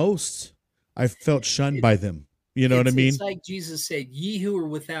the most, I felt shunned by them. You know what I it's mean? like Jesus said, ye who are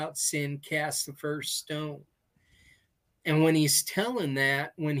without sin, cast the first stone. And when he's telling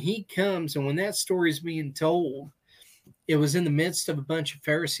that, when he comes and when that story is being told, it was in the midst of a bunch of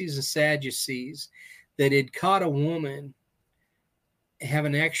Pharisees and Sadducees that had caught a woman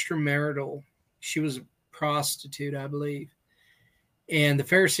having extramarital. She was a prostitute, I believe. And the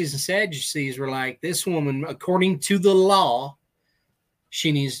Pharisees and Sadducees were like, this woman, according to the law,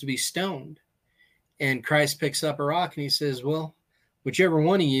 she needs to be stoned. And Christ picks up a rock and he says, well, whichever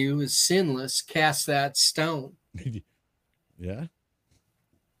one of you is sinless, cast that stone. Yeah.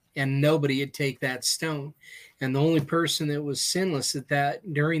 And nobody would take that stone. And the only person that was sinless at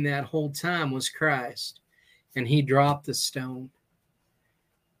that during that whole time was Christ. And he dropped the stone.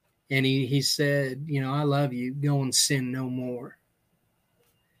 And he said, I love you. Go and sin no more.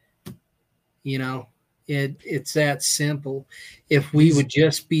 It's that simple. If we would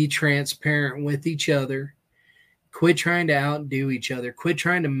just be transparent with each other, quit trying to outdo each other, quit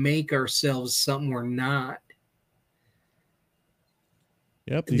trying to make ourselves something we're not.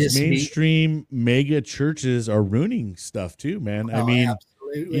 Yep, these mainstream mega churches are ruining stuff too, man. I mean,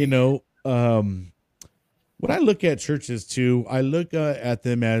 absolutely. when I look at churches too, I look at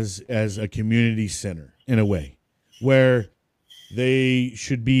them as a community center in a way, where they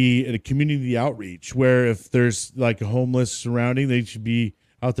should be at a community outreach, where if there's like a homeless surrounding, they should be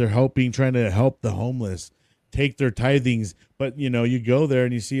out there trying to help the homeless, take their tithings. But you go there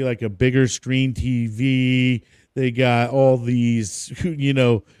and you see like a bigger screen TV. They got all these,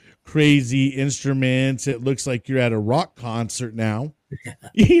 crazy instruments. It looks like you're at a rock concert now.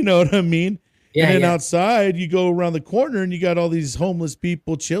 You know what I mean? Yeah, and then outside, you go around the corner and you got all these homeless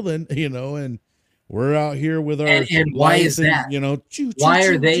people chilling, and we're out here with our and why is that? Why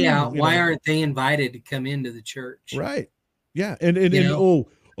are they out? Why aren't they invited to come into the church? Right. Yeah. And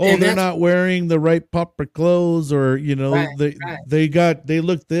they're not wearing the right proper clothes, or they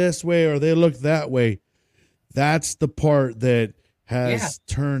look this way or they look that way. That's the part that has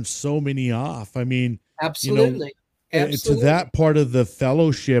turned so many off. I mean, absolutely. To that part of the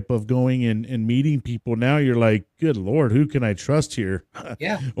fellowship of going and meeting people, now you're like, good Lord, who can I trust here?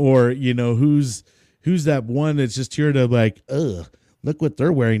 Yeah. Or, who's that one that's just here to like, look what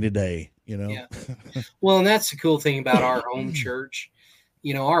they're wearing today, Yeah. Well, and that's the cool thing about our home church.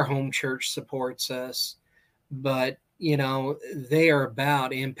 Our home church supports us, but, they are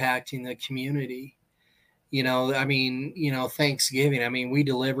about impacting the community. Thanksgiving, we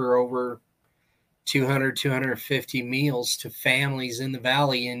deliver over 250 meals to families in the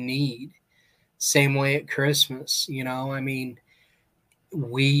valley in need. Same way at Christmas, we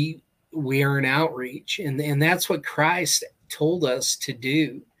are an outreach, and that's what Christ told us to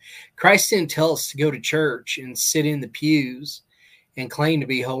do. Christ didn't tell us to go to church and sit in the pews and claim to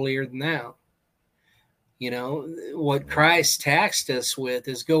be holier than thou. What Christ taxed us with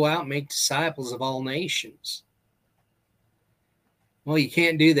is go out and make disciples of all nations. Well, you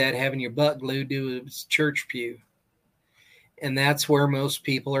can't do that having your butt glued to a church pew. And that's where most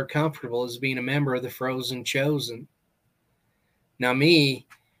people are comfortable, is being a member of the frozen chosen. Now,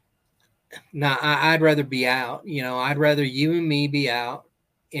 I'd rather be out. I'd rather you and me be out.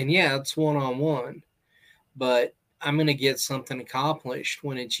 And yeah, it's one-on-one. But I'm going to get something accomplished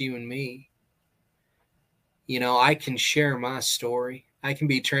when it's you and me. I can share my story. I can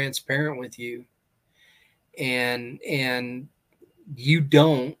be transparent with you. And you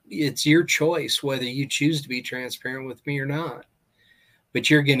don't. It's your choice whether you choose to be transparent with me or not. But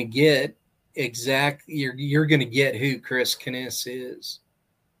you're going to get you're going to get who Chris Kniss is.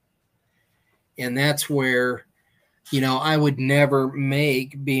 And that's where, I would never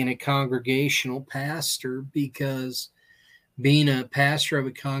make being a congregational pastor, because being a pastor of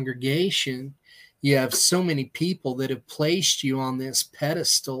a congregation, you have so many people that have placed you on this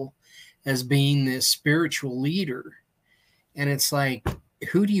pedestal as being this spiritual leader. And it's like,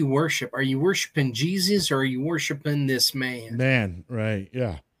 who do you worship? Are you worshiping Jesus, or are you worshiping this man? Man, right.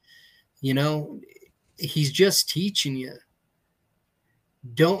 Yeah. He's just teaching you.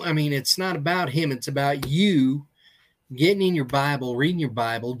 it's not about him. It's about you getting in your Bible, reading your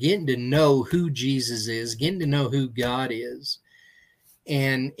Bible, getting to know who Jesus is, getting to know who God is,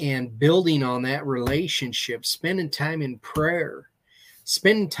 and building on that relationship, spending time in prayer,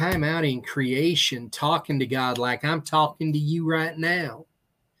 spending time out in creation, talking to God like I'm talking to you right now,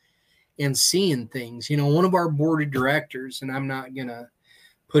 and seeing things. One of our board of directors, and I'm not going to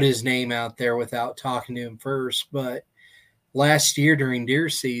put his name out there without talking to him first, but last year during deer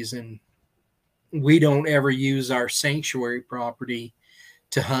season, we don't ever use our sanctuary property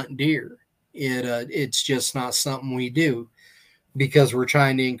to hunt deer. It's just not something we do, because we're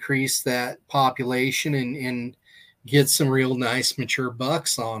trying to increase that population and get some real nice mature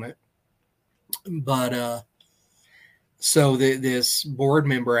bucks on it. But so this board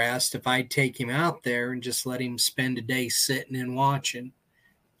member asked if I'd take him out there and just let him spend a day sitting and watching.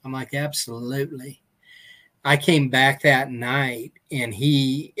 I'm like, absolutely. I came back that night, and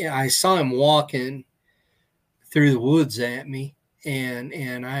I saw him walking through the woods at me,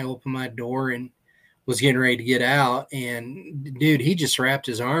 and I opened my door and was getting ready to get out, and dude, he just wrapped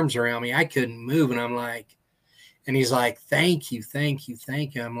his arms around me. I couldn't move, and I'm like, and he's like, thank you, thank you,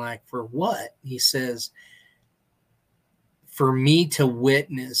 thank you. I'm like, for what? He says, for me to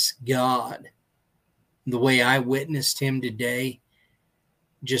witness God the way I witnessed him today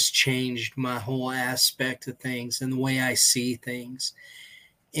just changed my whole aspect of things and the way I see things.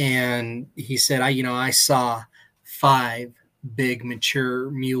 And he said, I saw 5 big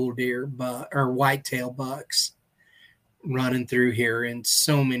mature mule deer or whitetail bucks running through here, and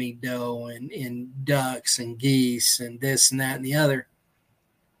so many doe and ducks and geese and this and that and the other.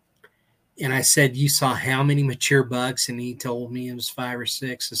 And I said, you saw how many mature bucks? And he told me it was 5 or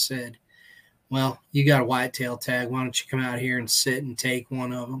 6. I said, well, you got a whitetail tag. Why don't you come out here and sit and take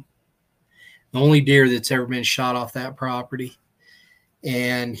one of them? The only deer that's ever been shot off that property.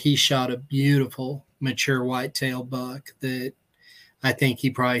 And he shot a beautiful mature whitetail buck that I think he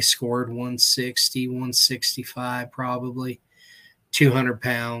probably scored 160, 165, probably 200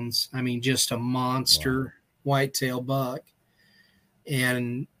 pounds. I mean, just a monster whitetail buck.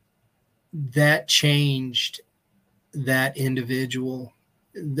 And that changed that individual.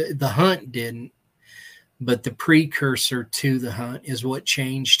 The hunt didn't, but the precursor to the hunt is what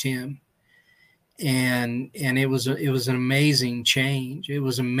changed him. And it was an amazing change. It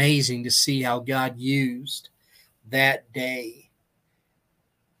was amazing to see how God used that day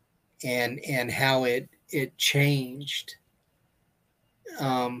and how it changed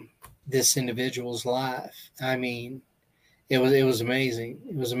this individual's life. I mean, it was amazing.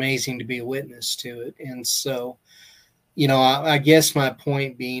 It was amazing to be a witness to it. And so, I guess my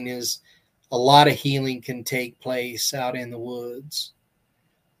point being is a lot of healing can take place out in the woods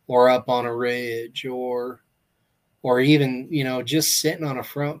or up on a ridge or even, just sitting on a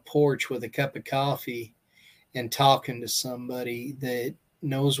front porch with a cup of coffee and talking to somebody that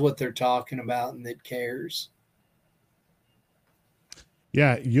knows what they're talking about and that cares.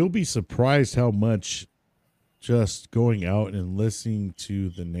 Yeah, you'll be surprised how much just going out and listening to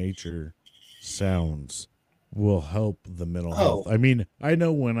the nature sounds will help the mental health. I mean, I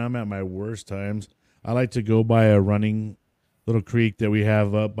know when I'm at my worst times, I like to go by a running little creek that we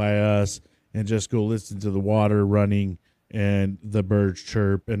have up by us and just go listen to the water running and the birds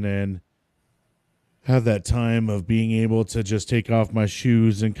chirp, and then have that time of being able to just take off my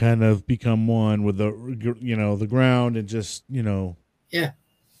shoes and kind of become one with the ground, and just,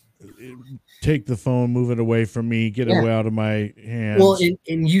 take the phone, move it away from me, get it out of my hands. Well,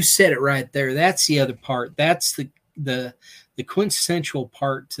 and you said it right there. That's the other part. That's the quintessential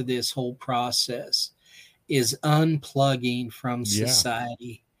part to this whole process is unplugging from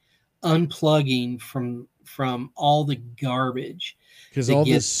society, unplugging from all the garbage because all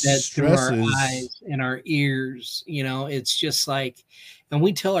this fed through our is eyes and our ears. It's just like, and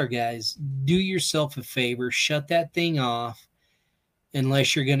we tell our guys, do yourself a favor, shut that thing off,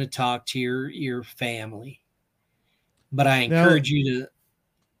 unless you're going to talk to your family. But I encourage you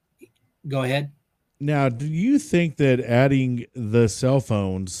to go ahead. Now, do you think that adding the cell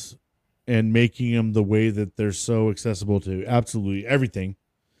phones and making them the way that they're so accessible to absolutely everything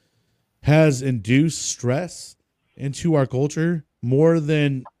has induced stress into our culture more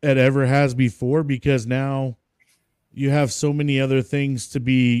than it ever has before? Because now you have so many other things to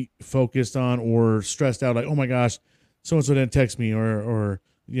be focused on or stressed out. Like, oh my gosh, so-and-so didn't text me, or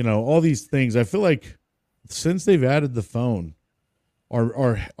all these things. I feel like since they've added the phone,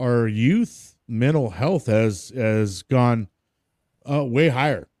 our youth mental health has gone way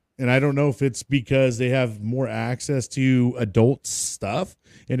higher. And I don't know if it's because they have more access to adult stuff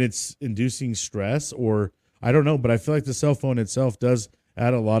and it's inducing stress, or I don't know, but I feel like the cell phone itself does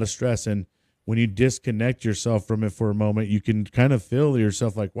add a lot of stress. And when you disconnect yourself from it for a moment, you can kind of feel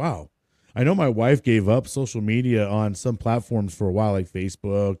yourself like, wow. I know my wife gave up social media on some platforms for a while, like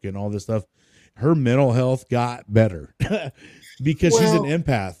Facebook and all this stuff. Her mental health got better because she's an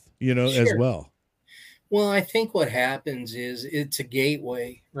empath, as well. Well, I think what happens is it's a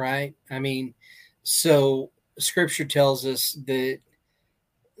gateway, right? I mean, so scripture tells us that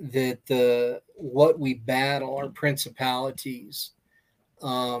what we battle are principalities,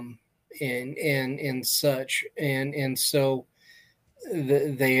 and such, and so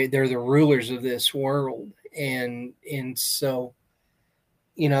they're the rulers of this world, and so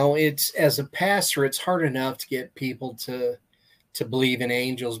it's, as a pastor, it's hard enough to get people to believe in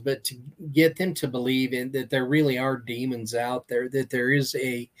angels, but to get them to believe in that there really are demons out there, that there is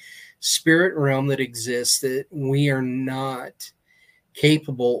a spirit realm that exists that we are not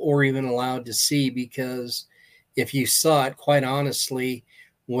capable or even allowed to see, because if you saw it, quite honestly,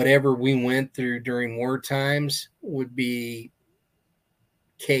 whatever we went through during war times would be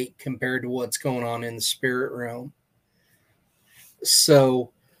cake compared to what's going on in the spirit realm.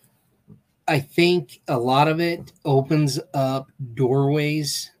 So I think a lot of it opens up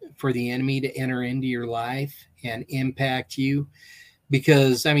doorways for the enemy to enter into your life and impact you.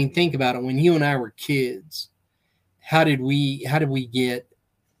 Because, I mean, think about it. When you and I were kids, how did we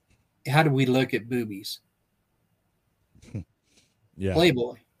look at boobies? Yeah.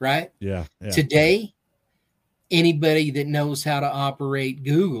 Playboy, right? Yeah. Today, anybody that knows how to operate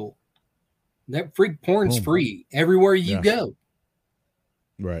Google, that free porn's free everywhere you go.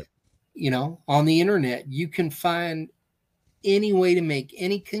 Right. On the internet, you can find any way to make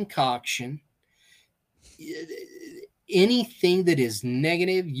any concoction. Anything that is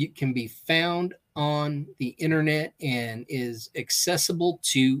negative, you can be found on the internet and is accessible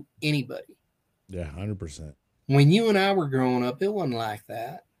to anybody. Yeah, 100%. When you and I were growing up, it wasn't like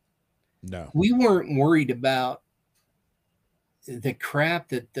that. No. We weren't worried about the crap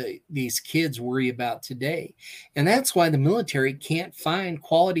that these kids worry about today. And that's why the military can't find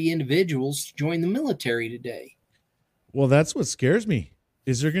quality individuals to join the military today. Well, that's what scares me.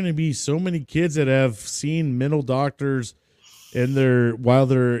 Is there going to be so many kids that have seen mental doctors while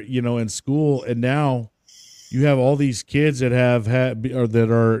they're, in school, and now you have all these kids that have had or that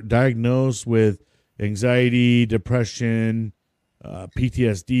are diagnosed with anxiety, depression,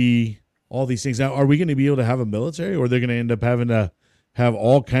 PTSD, all these things. Now, are we going to be able to have a military, or they're going to end up having to have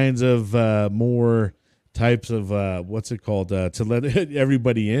all kinds of more types of what's it called to let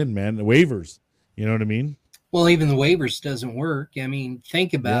everybody in, man? Waivers. You know what I mean? Well, even the waivers doesn't work. I mean,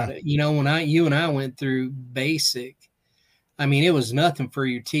 think about it. When you and I went through basic, I mean, it was nothing for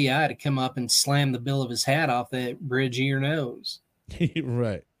your TI to come up and slam the bill of his hat off that bridge of your nose.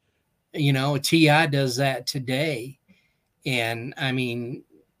 Right. A TI does that today. And I mean,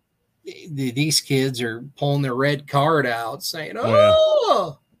 these kids are pulling their red card out saying,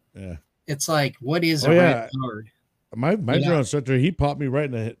 oh, yeah. It's like, what is a red card? My drill instructor, he popped me right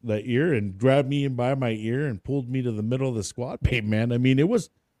in the ear and grabbed me in by my ear and pulled me to the middle of the squad pay, man. I mean, it was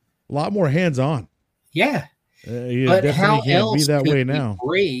a lot more hands-on. Yeah. But how else be that way now?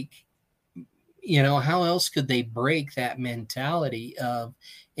 How else could they break that mentality of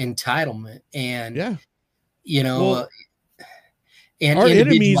entitlement? And, and our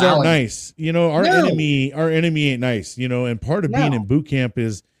enemies aren't nice. Our enemy ain't nice, and part of being in boot camp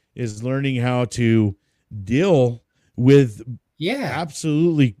is learning how to deal with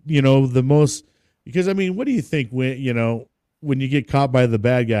absolutely, the most, because I mean, what do you think when you get caught by the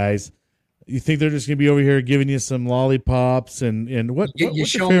bad guys? You think they're just gonna be over here giving you some lollipops and what's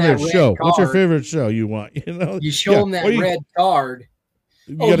your favorite show? What's your favorite show you want? You show them that red card.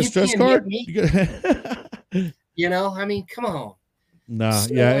 You got a stress card? I mean, come on. Nah,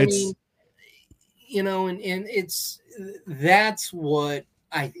 so, and that's what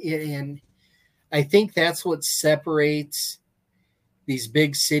I think that's what separates these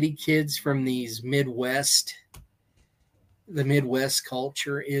big city kids from these Midwest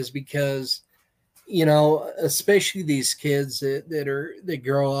culture, is because, especially these kids that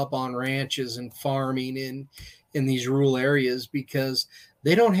grow up on ranches and farming in these rural areas, because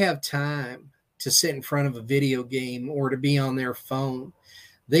they don't have time to sit in front of a video game or to be on their phone.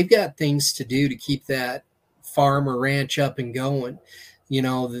 They've got things to do to keep that farm or ranch up and going.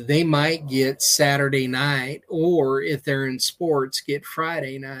 They might get Saturday night, or if they're in sports, get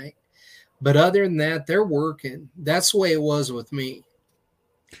Friday night. But other than that, they're working. That's the way it was with me.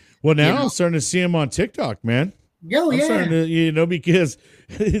 Well, now I'm starting to see them on TikTok, man. I'm starting to, because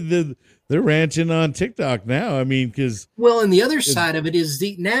they're ranching on TikTok now. I mean, because and the other side of it is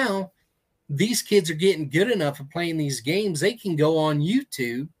now these kids are getting good enough at playing these games. They can go on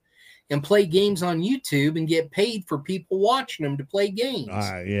YouTube and play games on YouTube and get paid for people watching them to play games.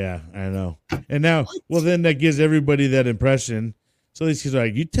 Yeah, I know. And now, well, then that gives everybody that impression. So these kids are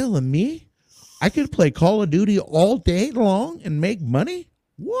like, you telling me I could play Call of Duty all day long and make money?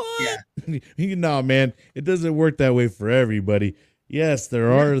 What? Yeah. No, man, it doesn't work that way for everybody. Yes,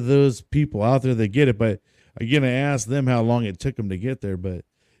 there are those people out there that get it, but I'm going to ask them how long it took them to get there. But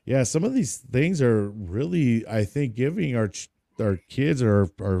yeah, some of these things are really, I think, giving our kids or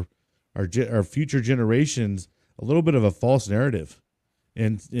our future generations a little bit of a false narrative.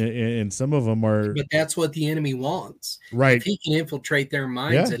 And some of them are. But that's what the enemy wants. Right. If he can infiltrate their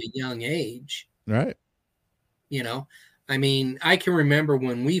minds at a young age. Right. You know, I mean, I can remember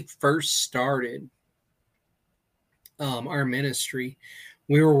when we first started our ministry,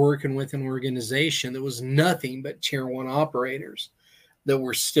 we were working with an organization that was nothing but Tier 1 operators that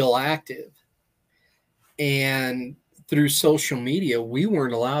were still active. And through social media, we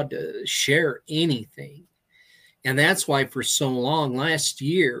weren't allowed to share anything. And that's why for so long last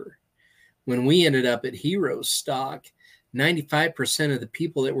year, when we ended up at Hero Stock, 95% of the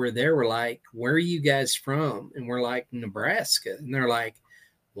people that were there were like, where are you guys from? And we're like, Nebraska. And they're like,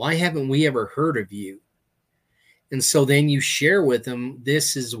 why haven't we ever heard of you? And so then you share with them,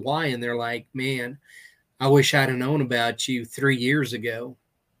 this is why. And they're like, man, I wish I'd have known about you 3 years ago.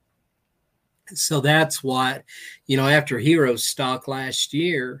 So that's what, after Hero Stock last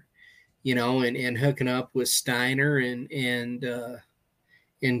year, and hooking up with Steiner and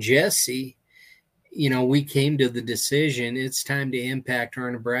Jesse, we came to the decision it's time to impact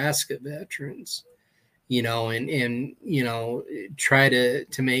our Nebraska veterans, and try to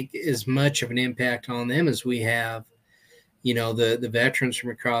make as much of an impact on them as we have, the veterans from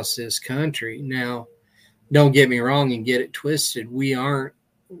across this country. Now, don't get me wrong and get it twisted. We're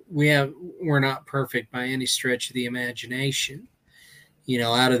not perfect by any stretch of the imagination.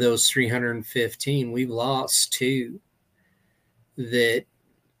 Out of those 315, we've lost 2 that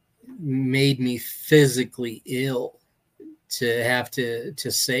made me physically ill to have to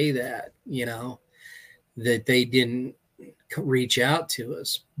say that, that they didn't reach out to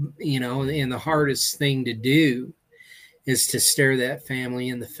us, and the hardest thing to do is to stare that family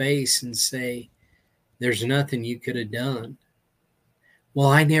in the face and say, there's nothing you could have done. Well,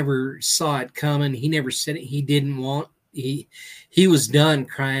 I never saw it coming. He never said it. He didn't want, he was done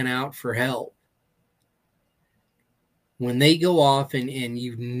crying out for help. When they go off and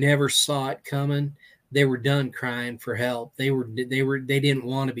you never saw it coming, they were done crying for help. They didn't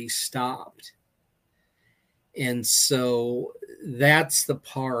want to be stopped. And so that's the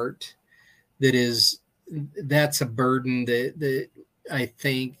part that's a burden that I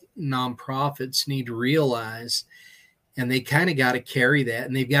think nonprofits need to realize, and they kind of got to carry that,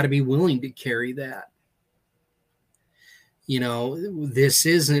 and they've got to be willing to carry that. This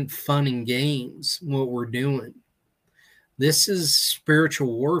isn't fun and games, what we're doing. This is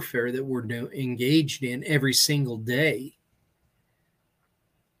spiritual warfare that we're engaged in every single day.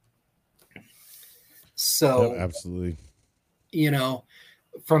 So, absolutely.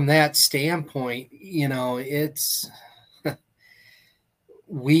 From that standpoint, it's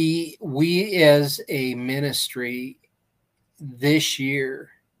we as a ministry this year,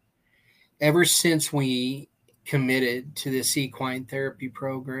 ever since we committed to this equine therapy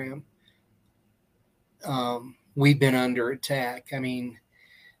program, we've been under attack. I mean,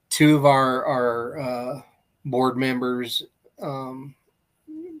 2 of our board members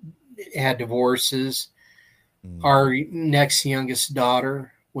had divorces. Our next youngest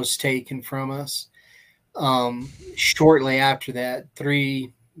daughter was taken from us. Shortly after that,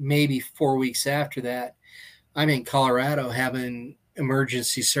 3, maybe 4 weeks after that, I'm in Colorado having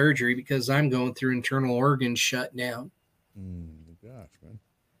emergency surgery because I'm going through internal organ shutdown. Gosh, man.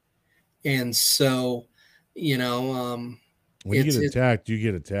 And so, when you get attacked, you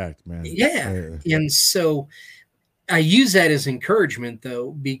get attacked, man. Yeah. And so I use that as encouragement,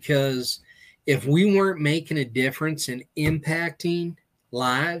 though, because if we weren't making a difference and impacting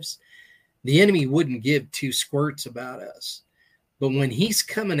lives, the enemy wouldn't give 2 squirts about us. But when he's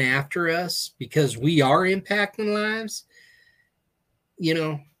coming after us because we are impacting lives,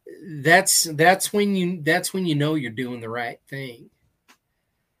 that's when you know you're doing the right thing.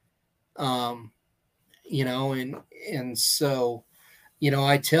 And so,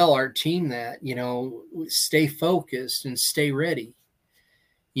 I tell our team that, stay focused and stay ready,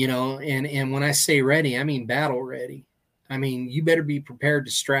 and when I say ready, I mean battle ready. I mean, you better be prepared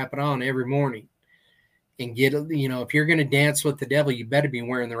to strap it on every morning and get, if you're going to dance with the devil, you better be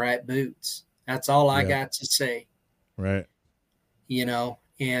wearing the right boots. That's all I got to say. Right.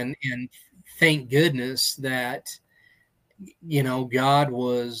 And thank goodness that, God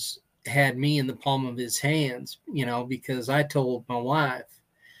had me in the palm of his hands, because I told my wife,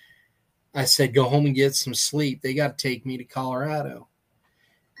 I said, go home and get some sleep. They got to take me to Colorado.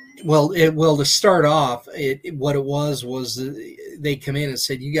 Well, to start off, what it was they come in and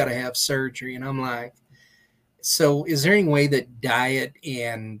said, you got to have surgery. And I'm like, so is there any way that diet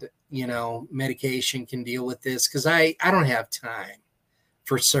and, medication can deal with this? Because I don't have time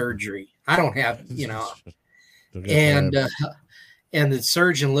for surgery. I don't have, and the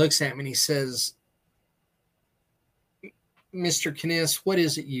surgeon looks at me and he says, Mr. Kniss, what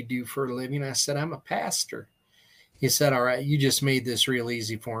is it you do for a living? I said, I'm a pastor. He said, all right, you just made this real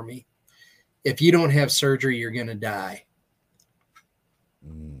easy for me. If you don't have surgery, you're going to die.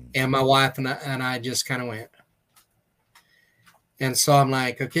 And my wife and I just kind of went. And so I'm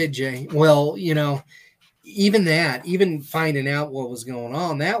like, okay, Jay, well, even finding out what was going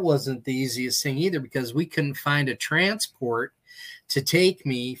on, that wasn't the easiest thing either, because we couldn't find a transport to take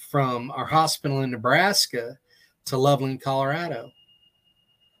me from our hospital in Nebraska to Loveland, Colorado.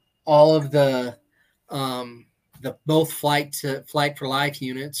 All of the both flight for life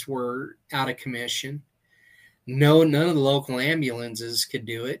units were out of commission. None of the local ambulances could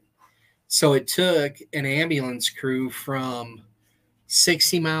do it. So it took an ambulance crew from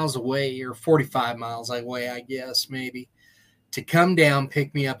 60 miles away, or 45 miles away, I guess, maybe, to come down,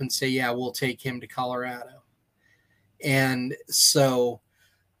 pick me up and say, yeah, we'll take him to Colorado. And so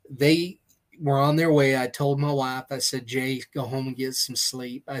they were on their way. I told my wife, I said, Jay, go home and get some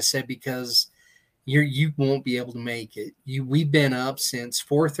sleep. I said, because you won't be able to make it. We've been up since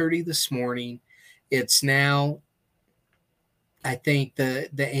 4:30 this morning. It's now, I think the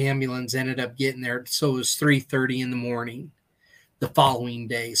ambulance ended up getting there, so it was 3:30 in the morning the following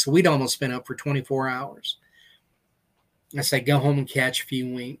day. So we'd almost been up for 24 hours. I said, go home and catch a few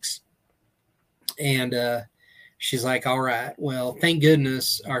winks. And she's like, all right. Well, thank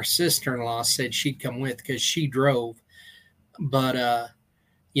goodness our sister-in-law said she'd come with, because she drove. But,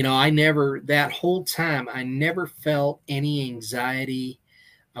 that whole time, I never felt any anxiety.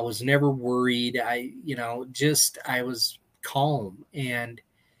 I was never worried. I was calm. And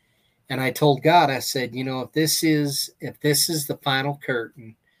I told God, I said, if this is the final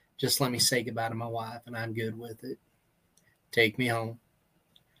curtain, just let me say goodbye to my wife, and I'm good with it. Take me home.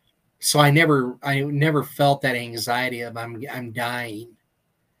 So I never felt that anxiety of I'm dying.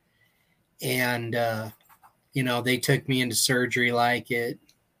 And they took me into surgery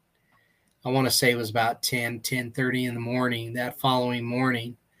I want to say it was about 10:30 in the morning that following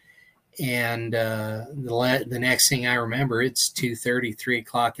morning. And the next thing I remember, it's 2:30, 3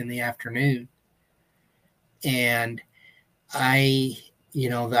 o'clock in the afternoon. And I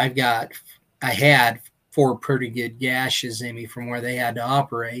had 4 pretty good gashes in me from where they had to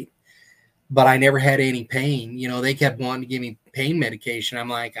operate, but I never had any pain. They kept wanting to give me pain medication. I'm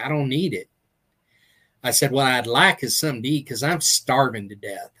like, I don't need it. I said, what I'd like is something to eat, because I'm starving to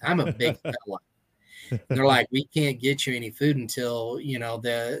death. I'm a big fella. They're like, we can't get you any food until,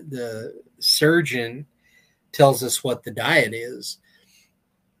 the surgeon tells us what the diet is.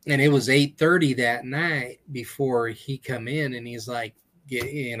 And it was 8:30 that night before he come in, and he's like,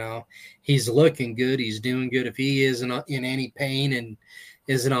 he's looking good. He's doing good. If he isn't in any pain and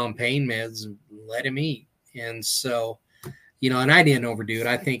isn't on pain meds, let him eat. And so, and I didn't overdo it.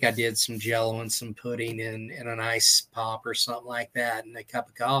 I think I did some Jell-O and some pudding and an ice pop or something like that, and a cup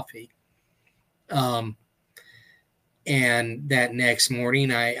of coffee. And that next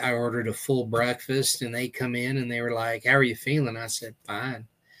morning I ordered a full breakfast, and they come in and they were like, how are you feeling? I said, fine.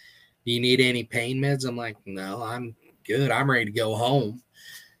 Do you need any pain meds? I'm like, no, I'm good. I'm ready to go home.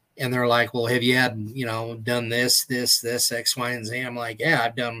 And they're like, well, have you had, done this, X, Y, and Z? I'm like, yeah,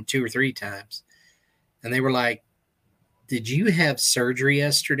 I've done them 2 or 3 times. And they were like, did you have surgery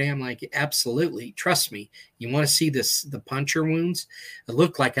yesterday? I'm like, absolutely. Trust me. You want to see the puncture wounds? It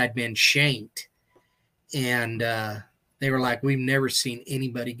looked like I'd been shanked. And they were like, we've never seen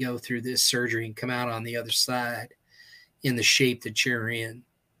anybody go through this surgery and come out on the other side in the shape that you're in.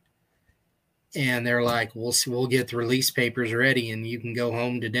 And they're like, we'll get the release papers ready and you can go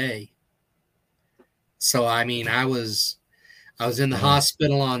home today. So, I mean, I was in the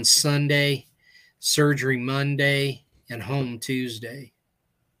hospital on Sunday, surgery Monday, and home Tuesday.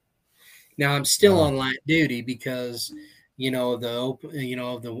 Now I'm still on light duty because,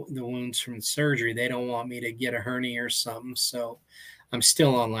 the wounds from the surgery, they don't want me to get a hernia or something. So I'm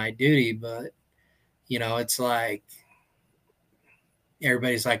still on light duty, but it's like,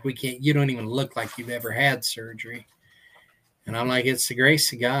 everybody's like, you don't even look like you've ever had surgery. And I'm like, it's the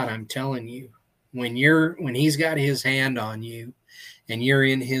grace of God. I'm telling you, when he's got his hand on you and you're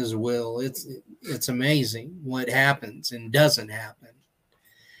in his will, it's amazing what happens and doesn't happen.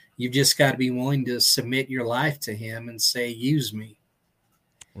 You've just got to be willing to submit your life to him and say, use me.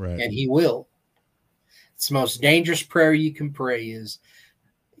 Right. And he will. It's the most dangerous prayer you can pray is,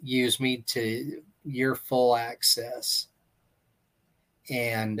 use me to your full access.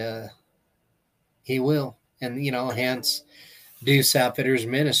 And he will. And, hence Doose Outfitters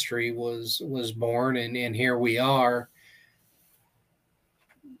Ministry was born. And here we are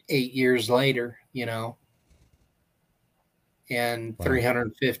 8 years later, and wow.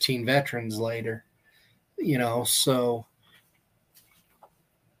 315 veterans later, so,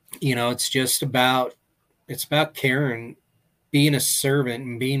 it's about caring, being a servant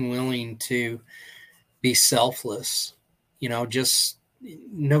and being willing to be selfless, just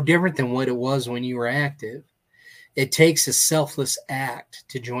no different than what it was when you were active. It takes a selfless act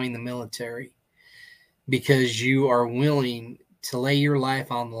to join the military because you are willing to lay your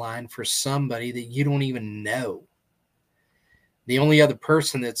life on the line for somebody that you don't even know. The only other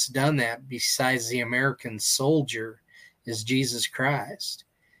person that's done that besides the American soldier is Jesus Christ.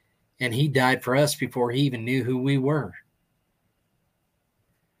 And he died for us before he even knew who we were.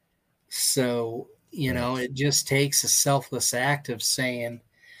 So, it just takes a selfless act of saying,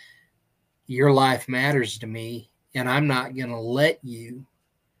 your life matters to me, and I'm not going to let you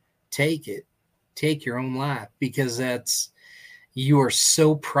take your own life, because you are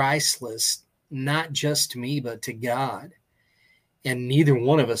so priceless, not just to me, but to God. And neither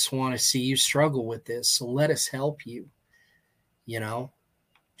one of us want to see you struggle with this. So let us help you,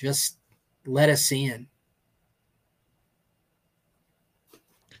 just let us in.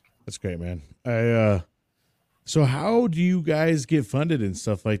 That's great, man. So how do you guys get funded and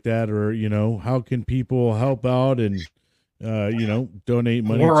stuff like that? Or, how can people help out and, donate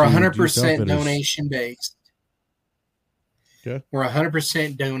money? We're 100% donation based. Okay. We're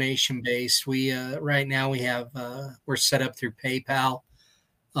 100% donation based. We, right now we have, we're set up through PayPal,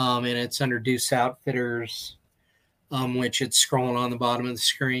 and it's under Doose Outfitters, which it's scrolling on the bottom of the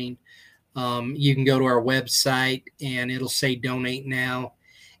screen. You can go to our website and it'll say donate now.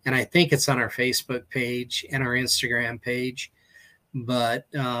 And I think it's on our Facebook page and our Instagram page. But,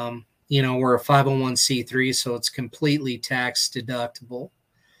 we're a 501c3, so it's completely tax deductible.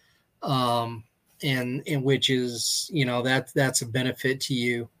 And which is, that's a benefit to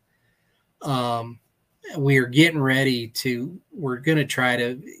you. We are getting ready we're going to try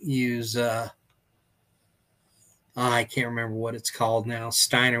to use, I can't remember what it's called now.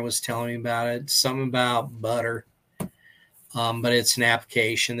 Steiner was telling me about it. Something about butter. But it's an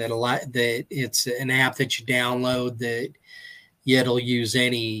application that it's an app that you download that it'll use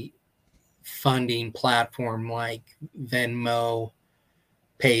any funding platform like Venmo,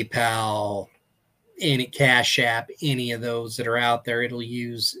 PayPal, any Cash App, any of those that are out there.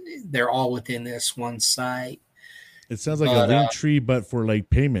 They're all within this one site. It sounds like a link tree, but for like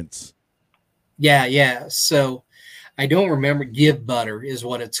payments. Yeah. So I don't remember. Give Butter is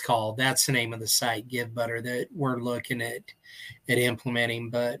what it's called. That's the name of the site, Give Butter, that we're looking at implementing.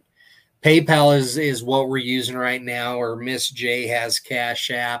 But PayPal is what we're using right now, or Miss J has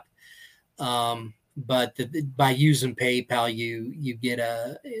Cash App. But by using PayPal, you get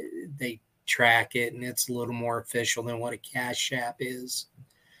they track it, and it's a little more official than what a Cash App is.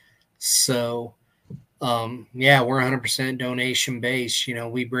 So, we're 100% donation based.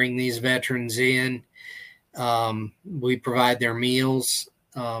 We bring these veterans in. We provide their meals.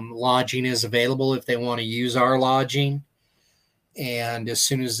 Lodging is available if they want to use our lodging. And as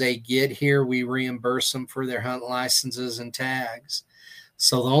soon as they get here, we reimburse them for their hunt licenses and tags.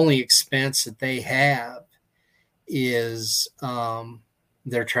 So the only expense that they have is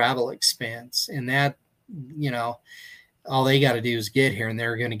their travel expense. And that, all they got to do is get here, and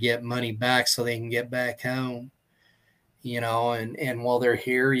they're going to get money back so they can get back home. And while they're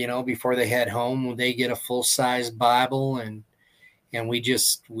here, before they head home, they get a full-size Bible, and we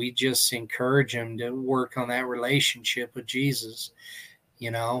just encourage them to work on that relationship with Jesus.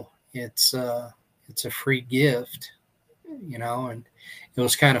 It's a free gift, and it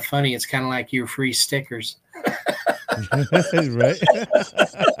was kind of funny. It's kind of like your free stickers. Right.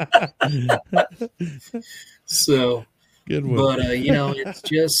 So good one. But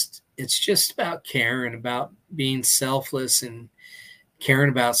it's just about caring, about being selfless and caring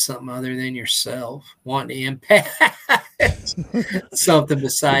about something other than yourself, wanting to impact something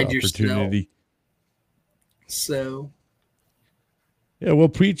beside yourself. So, yeah, well,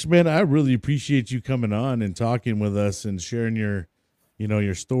 Preach, man, I really appreciate you coming on and talking with us and sharing your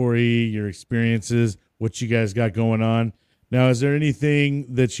story, your experiences, what you guys got going on. Now, is there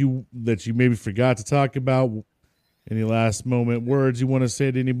anything that you maybe forgot to talk about Any last moment words you want to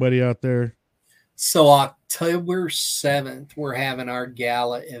say to anybody out there? So October 7th, we're having our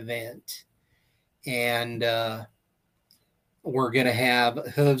gala event, and we're going to have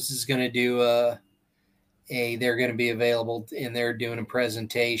Hooves is going to do they're going to be available, and they're doing a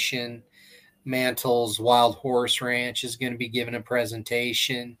presentation. Mantle's Wild Horse Ranch is going to be giving a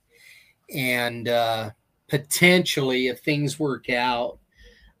presentation, and potentially, if things work out,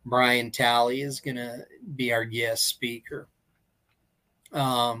 Brian Talley is going to be our guest speaker.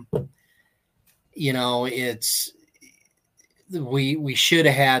 We should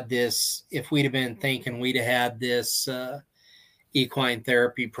have had this, if we'd have been thinking, we'd have had this equine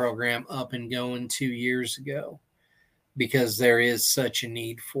therapy program up and going 2 years ago, because there is such a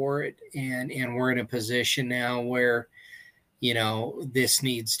need for it. And we're in a position now where, this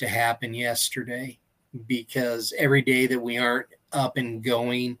needs to happen yesterday, because every day that we aren't up and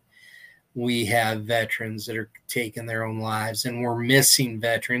going, we have veterans that are taking their own lives, and we're missing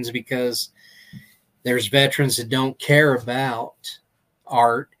veterans because there's veterans that don't care about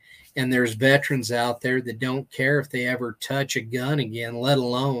art, and there's veterans out there that don't care if they ever touch a gun again, let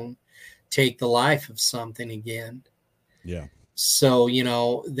alone take the life of something again. Yeah. So,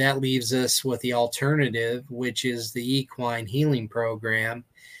 that leaves us with the alternative, which is the equine healing program,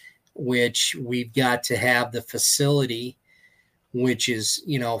 which we've got to have the facility, which is,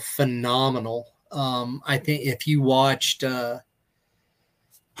 phenomenal. I think if you watched, I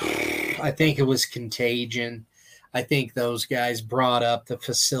think it was Contagion, I think those guys brought up the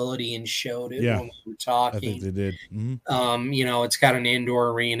facility and showed it when we were talking. I think they did. It's got an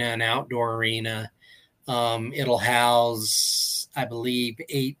indoor arena, an outdoor arena. It'll house, I believe,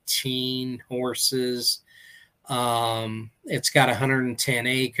 18 horses. It's got 110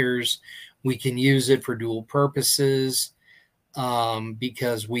 acres. We can use it for dual purposes,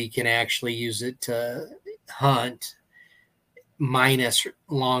 because we can actually use it to hunt, minus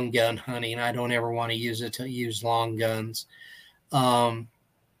long gun hunting. I don't ever want to use it to use long guns. And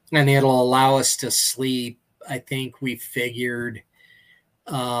it'll allow us to sleep. I think we figured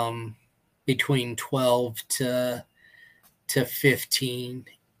between 12 to 15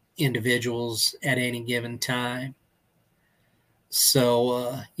 individuals at any given time.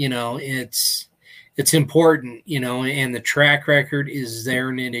 So, it's important, and the track record is there,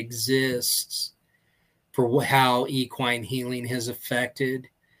 and it exists for how equine healing has affected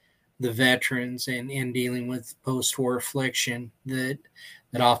the veterans and dealing with post-war affliction that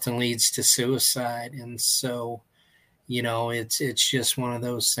often leads to suicide. And so, it's just one of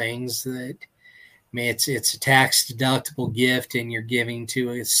those things that, it's a tax deductible gift, and you're giving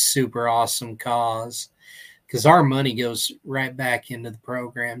to a super awesome cause, because our money goes right back into the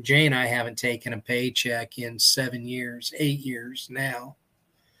program. Jay and I haven't taken a paycheck in 7 years, 8 years now.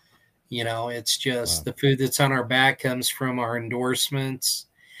 It's just the food that's on our back comes from our endorsements.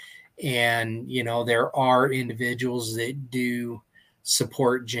 And, there are individuals that do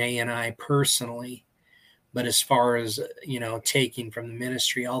support Jay and I personally. But as far as, taking from the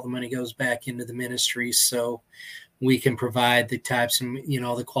ministry, all the money goes back into the ministry. So we can provide the types of,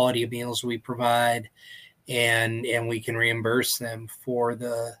 the quality of meals we provide, and we can reimburse them for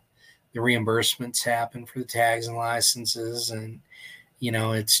the reimbursements happen for the tags and licenses. And,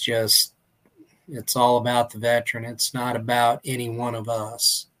 it's all about the veteran. It's not about any one of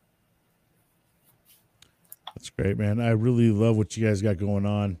us. That's great, man. I really love what you guys got going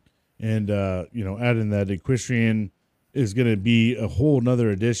on. And, adding that equestrian is going to be a whole nother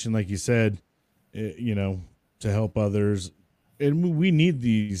edition, like you said, to help others. And we need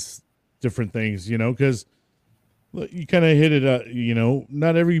these different things, because you kind of hit it up,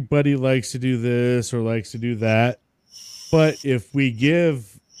 not everybody likes to do this or likes to do that. But if we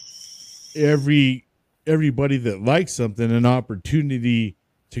give everybody that likes something an opportunity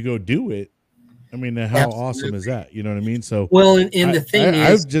to go do it, I mean, how Absolutely. Awesome is that? You know what I mean? So, well, and the thing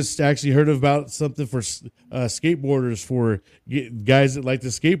is, I've just actually heard about something for skateboarders, for guys that like to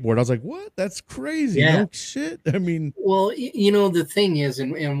skateboard. I was like, what? That's crazy. Yeah. No shit. I mean, well, the thing is,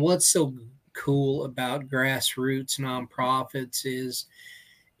 and what's so cool about grassroots nonprofits is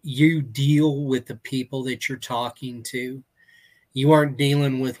you deal with the people that you're talking to. You aren't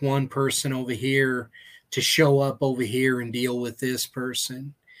dealing with one person over here to show up over here and deal with this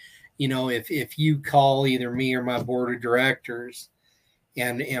person. If you call either me or my board of directors,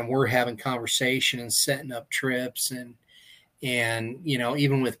 and we're having conversation and setting up trips, and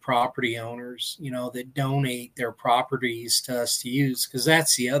even with property owners, that donate their properties to us to use, because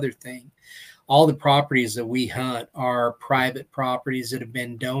that's the other thing. All the properties that we hunt are private properties that have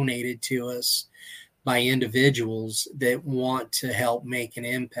been donated to us by individuals that want to help make an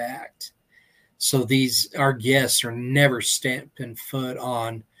impact. So our guests are never stepping foot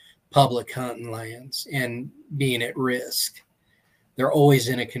on public hunting lands and being at risk. They're always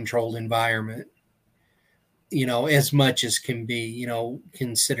in a controlled environment, as much as can be,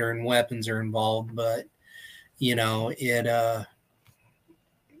 considering weapons are involved. But,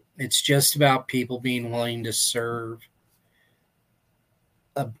 it's just about people being willing to serve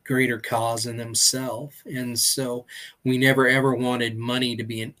a greater cause in themselves. And so we never ever wanted money to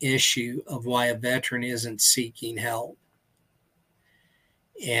be an issue of why a veteran isn't seeking help.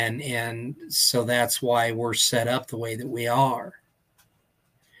 And so that's why we're set up the way that we are.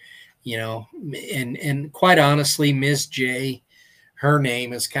 And quite honestly, Miss J, her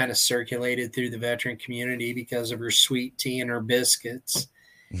name is kind of circulated through the veteran community because of her sweet tea and her biscuits.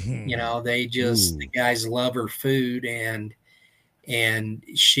 The guys love her food, and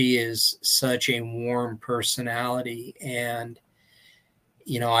she is such a warm personality. And,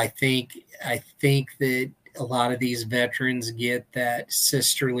 I think that a lot of these veterans get that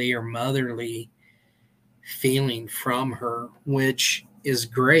sisterly or motherly feeling from her, which is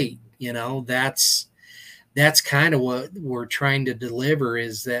great. That's kind of what we're trying to deliver,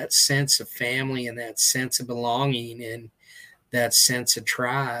 is that sense of family and that sense of belonging and that sense of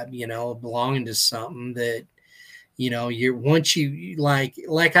tribe, belonging to something that, you're, once you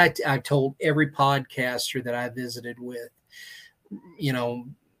I've told every podcaster that I visited with,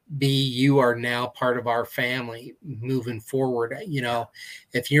 you are now part of our family moving forward.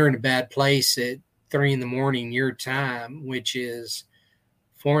 If you're in a bad place at 3 a.m. your time, which is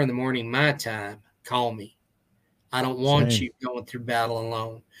 4 a.m. my time, call me. I don't want you going through battle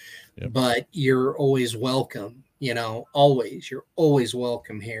alone. Yep. But you're always welcome. You're always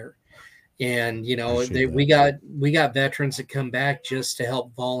welcome here. And we got veterans that come back just to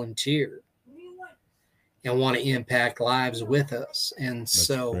help volunteer and want to impact lives with us. And that's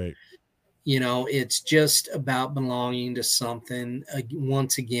great. It's just about belonging to something,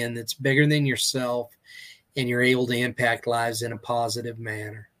 once again, that's bigger than yourself, and you're able to impact lives in a positive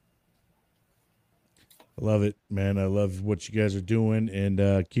manner. I love it, man. I love what you guys are doing,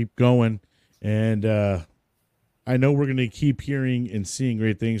 and keep going. And I know we're going to keep hearing and seeing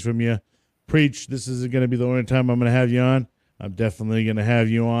great things from you. Preach, this isn't going to be the only time I'm going to have you on. I'm definitely going to have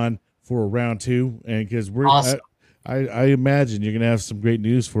you on for a round 2, and because we're awesome. I imagine you're going to have some great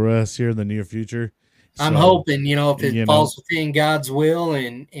news for us here in the near future. I'm hoping, if it falls within God's will,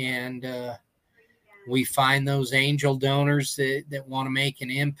 and we find those angel donors that want to make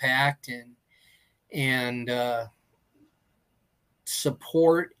an impact and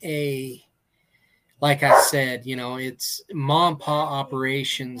support like I said, it's mom and pop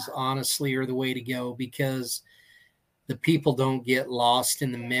operations, honestly, are the way to go, because the people don't get lost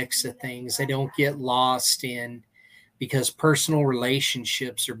in the mix of things. They don't get lost because personal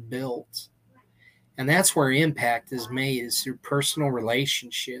relationships are built. And that's where impact is made, is through personal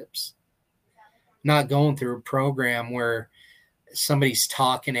relationships. Not going through a program where somebody's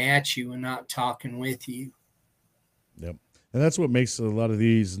talking at you and not talking with you. Yep. And that's what makes a lot of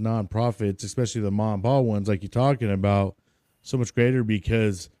these nonprofits, especially the mom and pop ones like you're talking about, so much greater,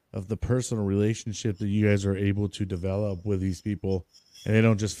 because of the personal relationship that you guys are able to develop with these people. And they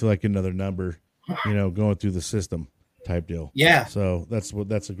don't just feel like another number, going through the system type deal. Yeah. So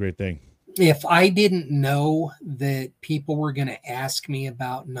that's a great thing. If I didn't know that people were going to ask me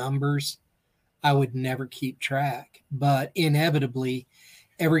about numbers, I would never keep track. But inevitably,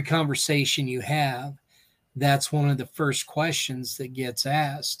 every conversation you have, that's one of the first questions that gets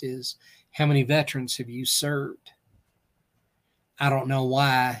asked is, how many veterans have you served? I don't know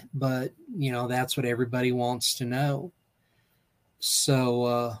why, but, that's what everybody wants to know.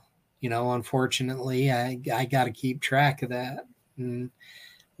 So, unfortunately, I got to keep track of that,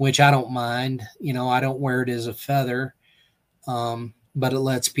 which I don't mind. I don't wear it as a feather, but it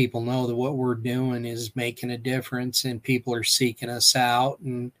lets people know that what we're doing is making a difference, and people are seeking us out,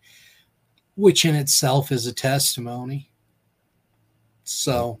 and which in itself is a testimony.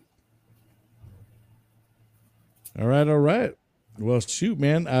 So. All right. Well, shoot,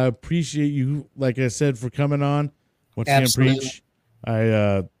 man. I appreciate you, like I said, for coming on. Once again, Preach.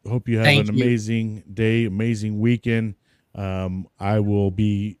 I hope you have an amazing day, amazing weekend. I will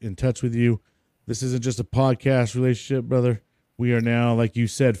be in touch with you. This isn't just a podcast relationship, brother. We are now, like you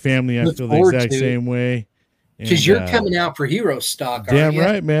said, family. I feel the exact same way. Because you're coming out for Hero Stock, damn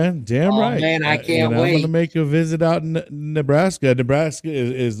right, man. Damn right. Man, I can't wait. I'm going to make a visit out in Nebraska. Nebraska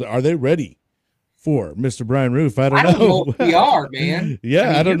is are they ready for Mr. Brian Roof? I don't know if we are, man.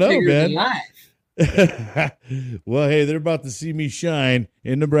 Yeah, I don't know, man. Well, hey, they're about to see me shine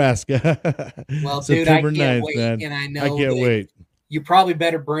in Nebraska. Well, September dude, I can't 9th, wait. man. And I know I can't wait. you probably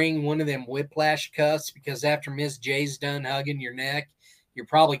better bring one of them whiplash cuffs, because after Miss J's done hugging your neck, you're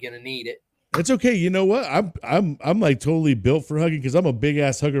probably going to need it. It's okay. You know what? I'm like totally built for hugging because I'm a big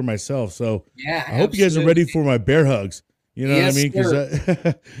ass hugger myself. So yeah, I hope you guys are ready for my bear hugs. You know yes, what I mean?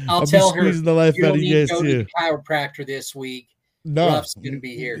 Because I'll tell her squeezing the life out of you guys go too. To the chiropractor this week. No, Ruff's going to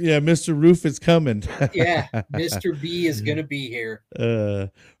be here. Yeah, Mr. Roof is coming. Yeah, Mr. B is going to be here. All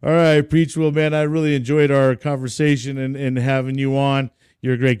right, Preach. Well, man, I really enjoyed our conversation and having you on.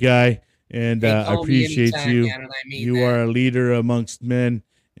 You're a great guy, and I appreciate you. Man, I mean you are a leader amongst men,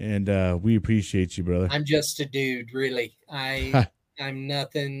 and we appreciate you, brother. I'm just a dude, really. I'm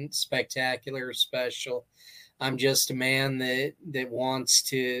nothing spectacular or special. I'm just a man that wants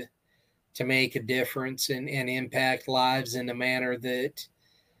to make a difference and impact lives in a manner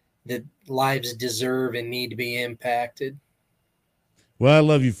that lives deserve and need to be impacted. Well, I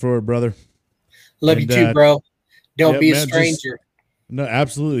love you for it, brother. Love you too, bro. Don't be a stranger. No,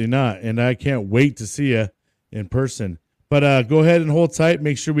 absolutely not. And I can't wait to see you in person. But go ahead and hold tight.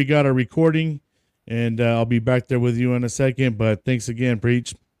 Make sure we got our recording, and I'll be back there with you in a second. But thanks again,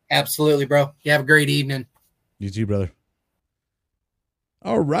 Preach. Absolutely, bro. You have a great evening. You too, brother.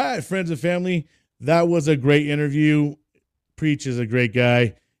 All right, friends and family. That was a great interview. Preach is a great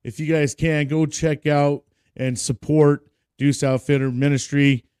guy. If you guys can, go check out and support Doose Outfitters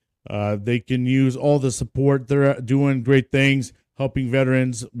Ministry. They can use all the support. They're doing great things, helping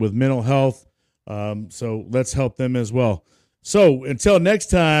veterans with mental health. So let's help them as well. So until next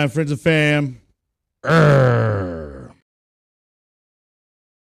time, friends and fam.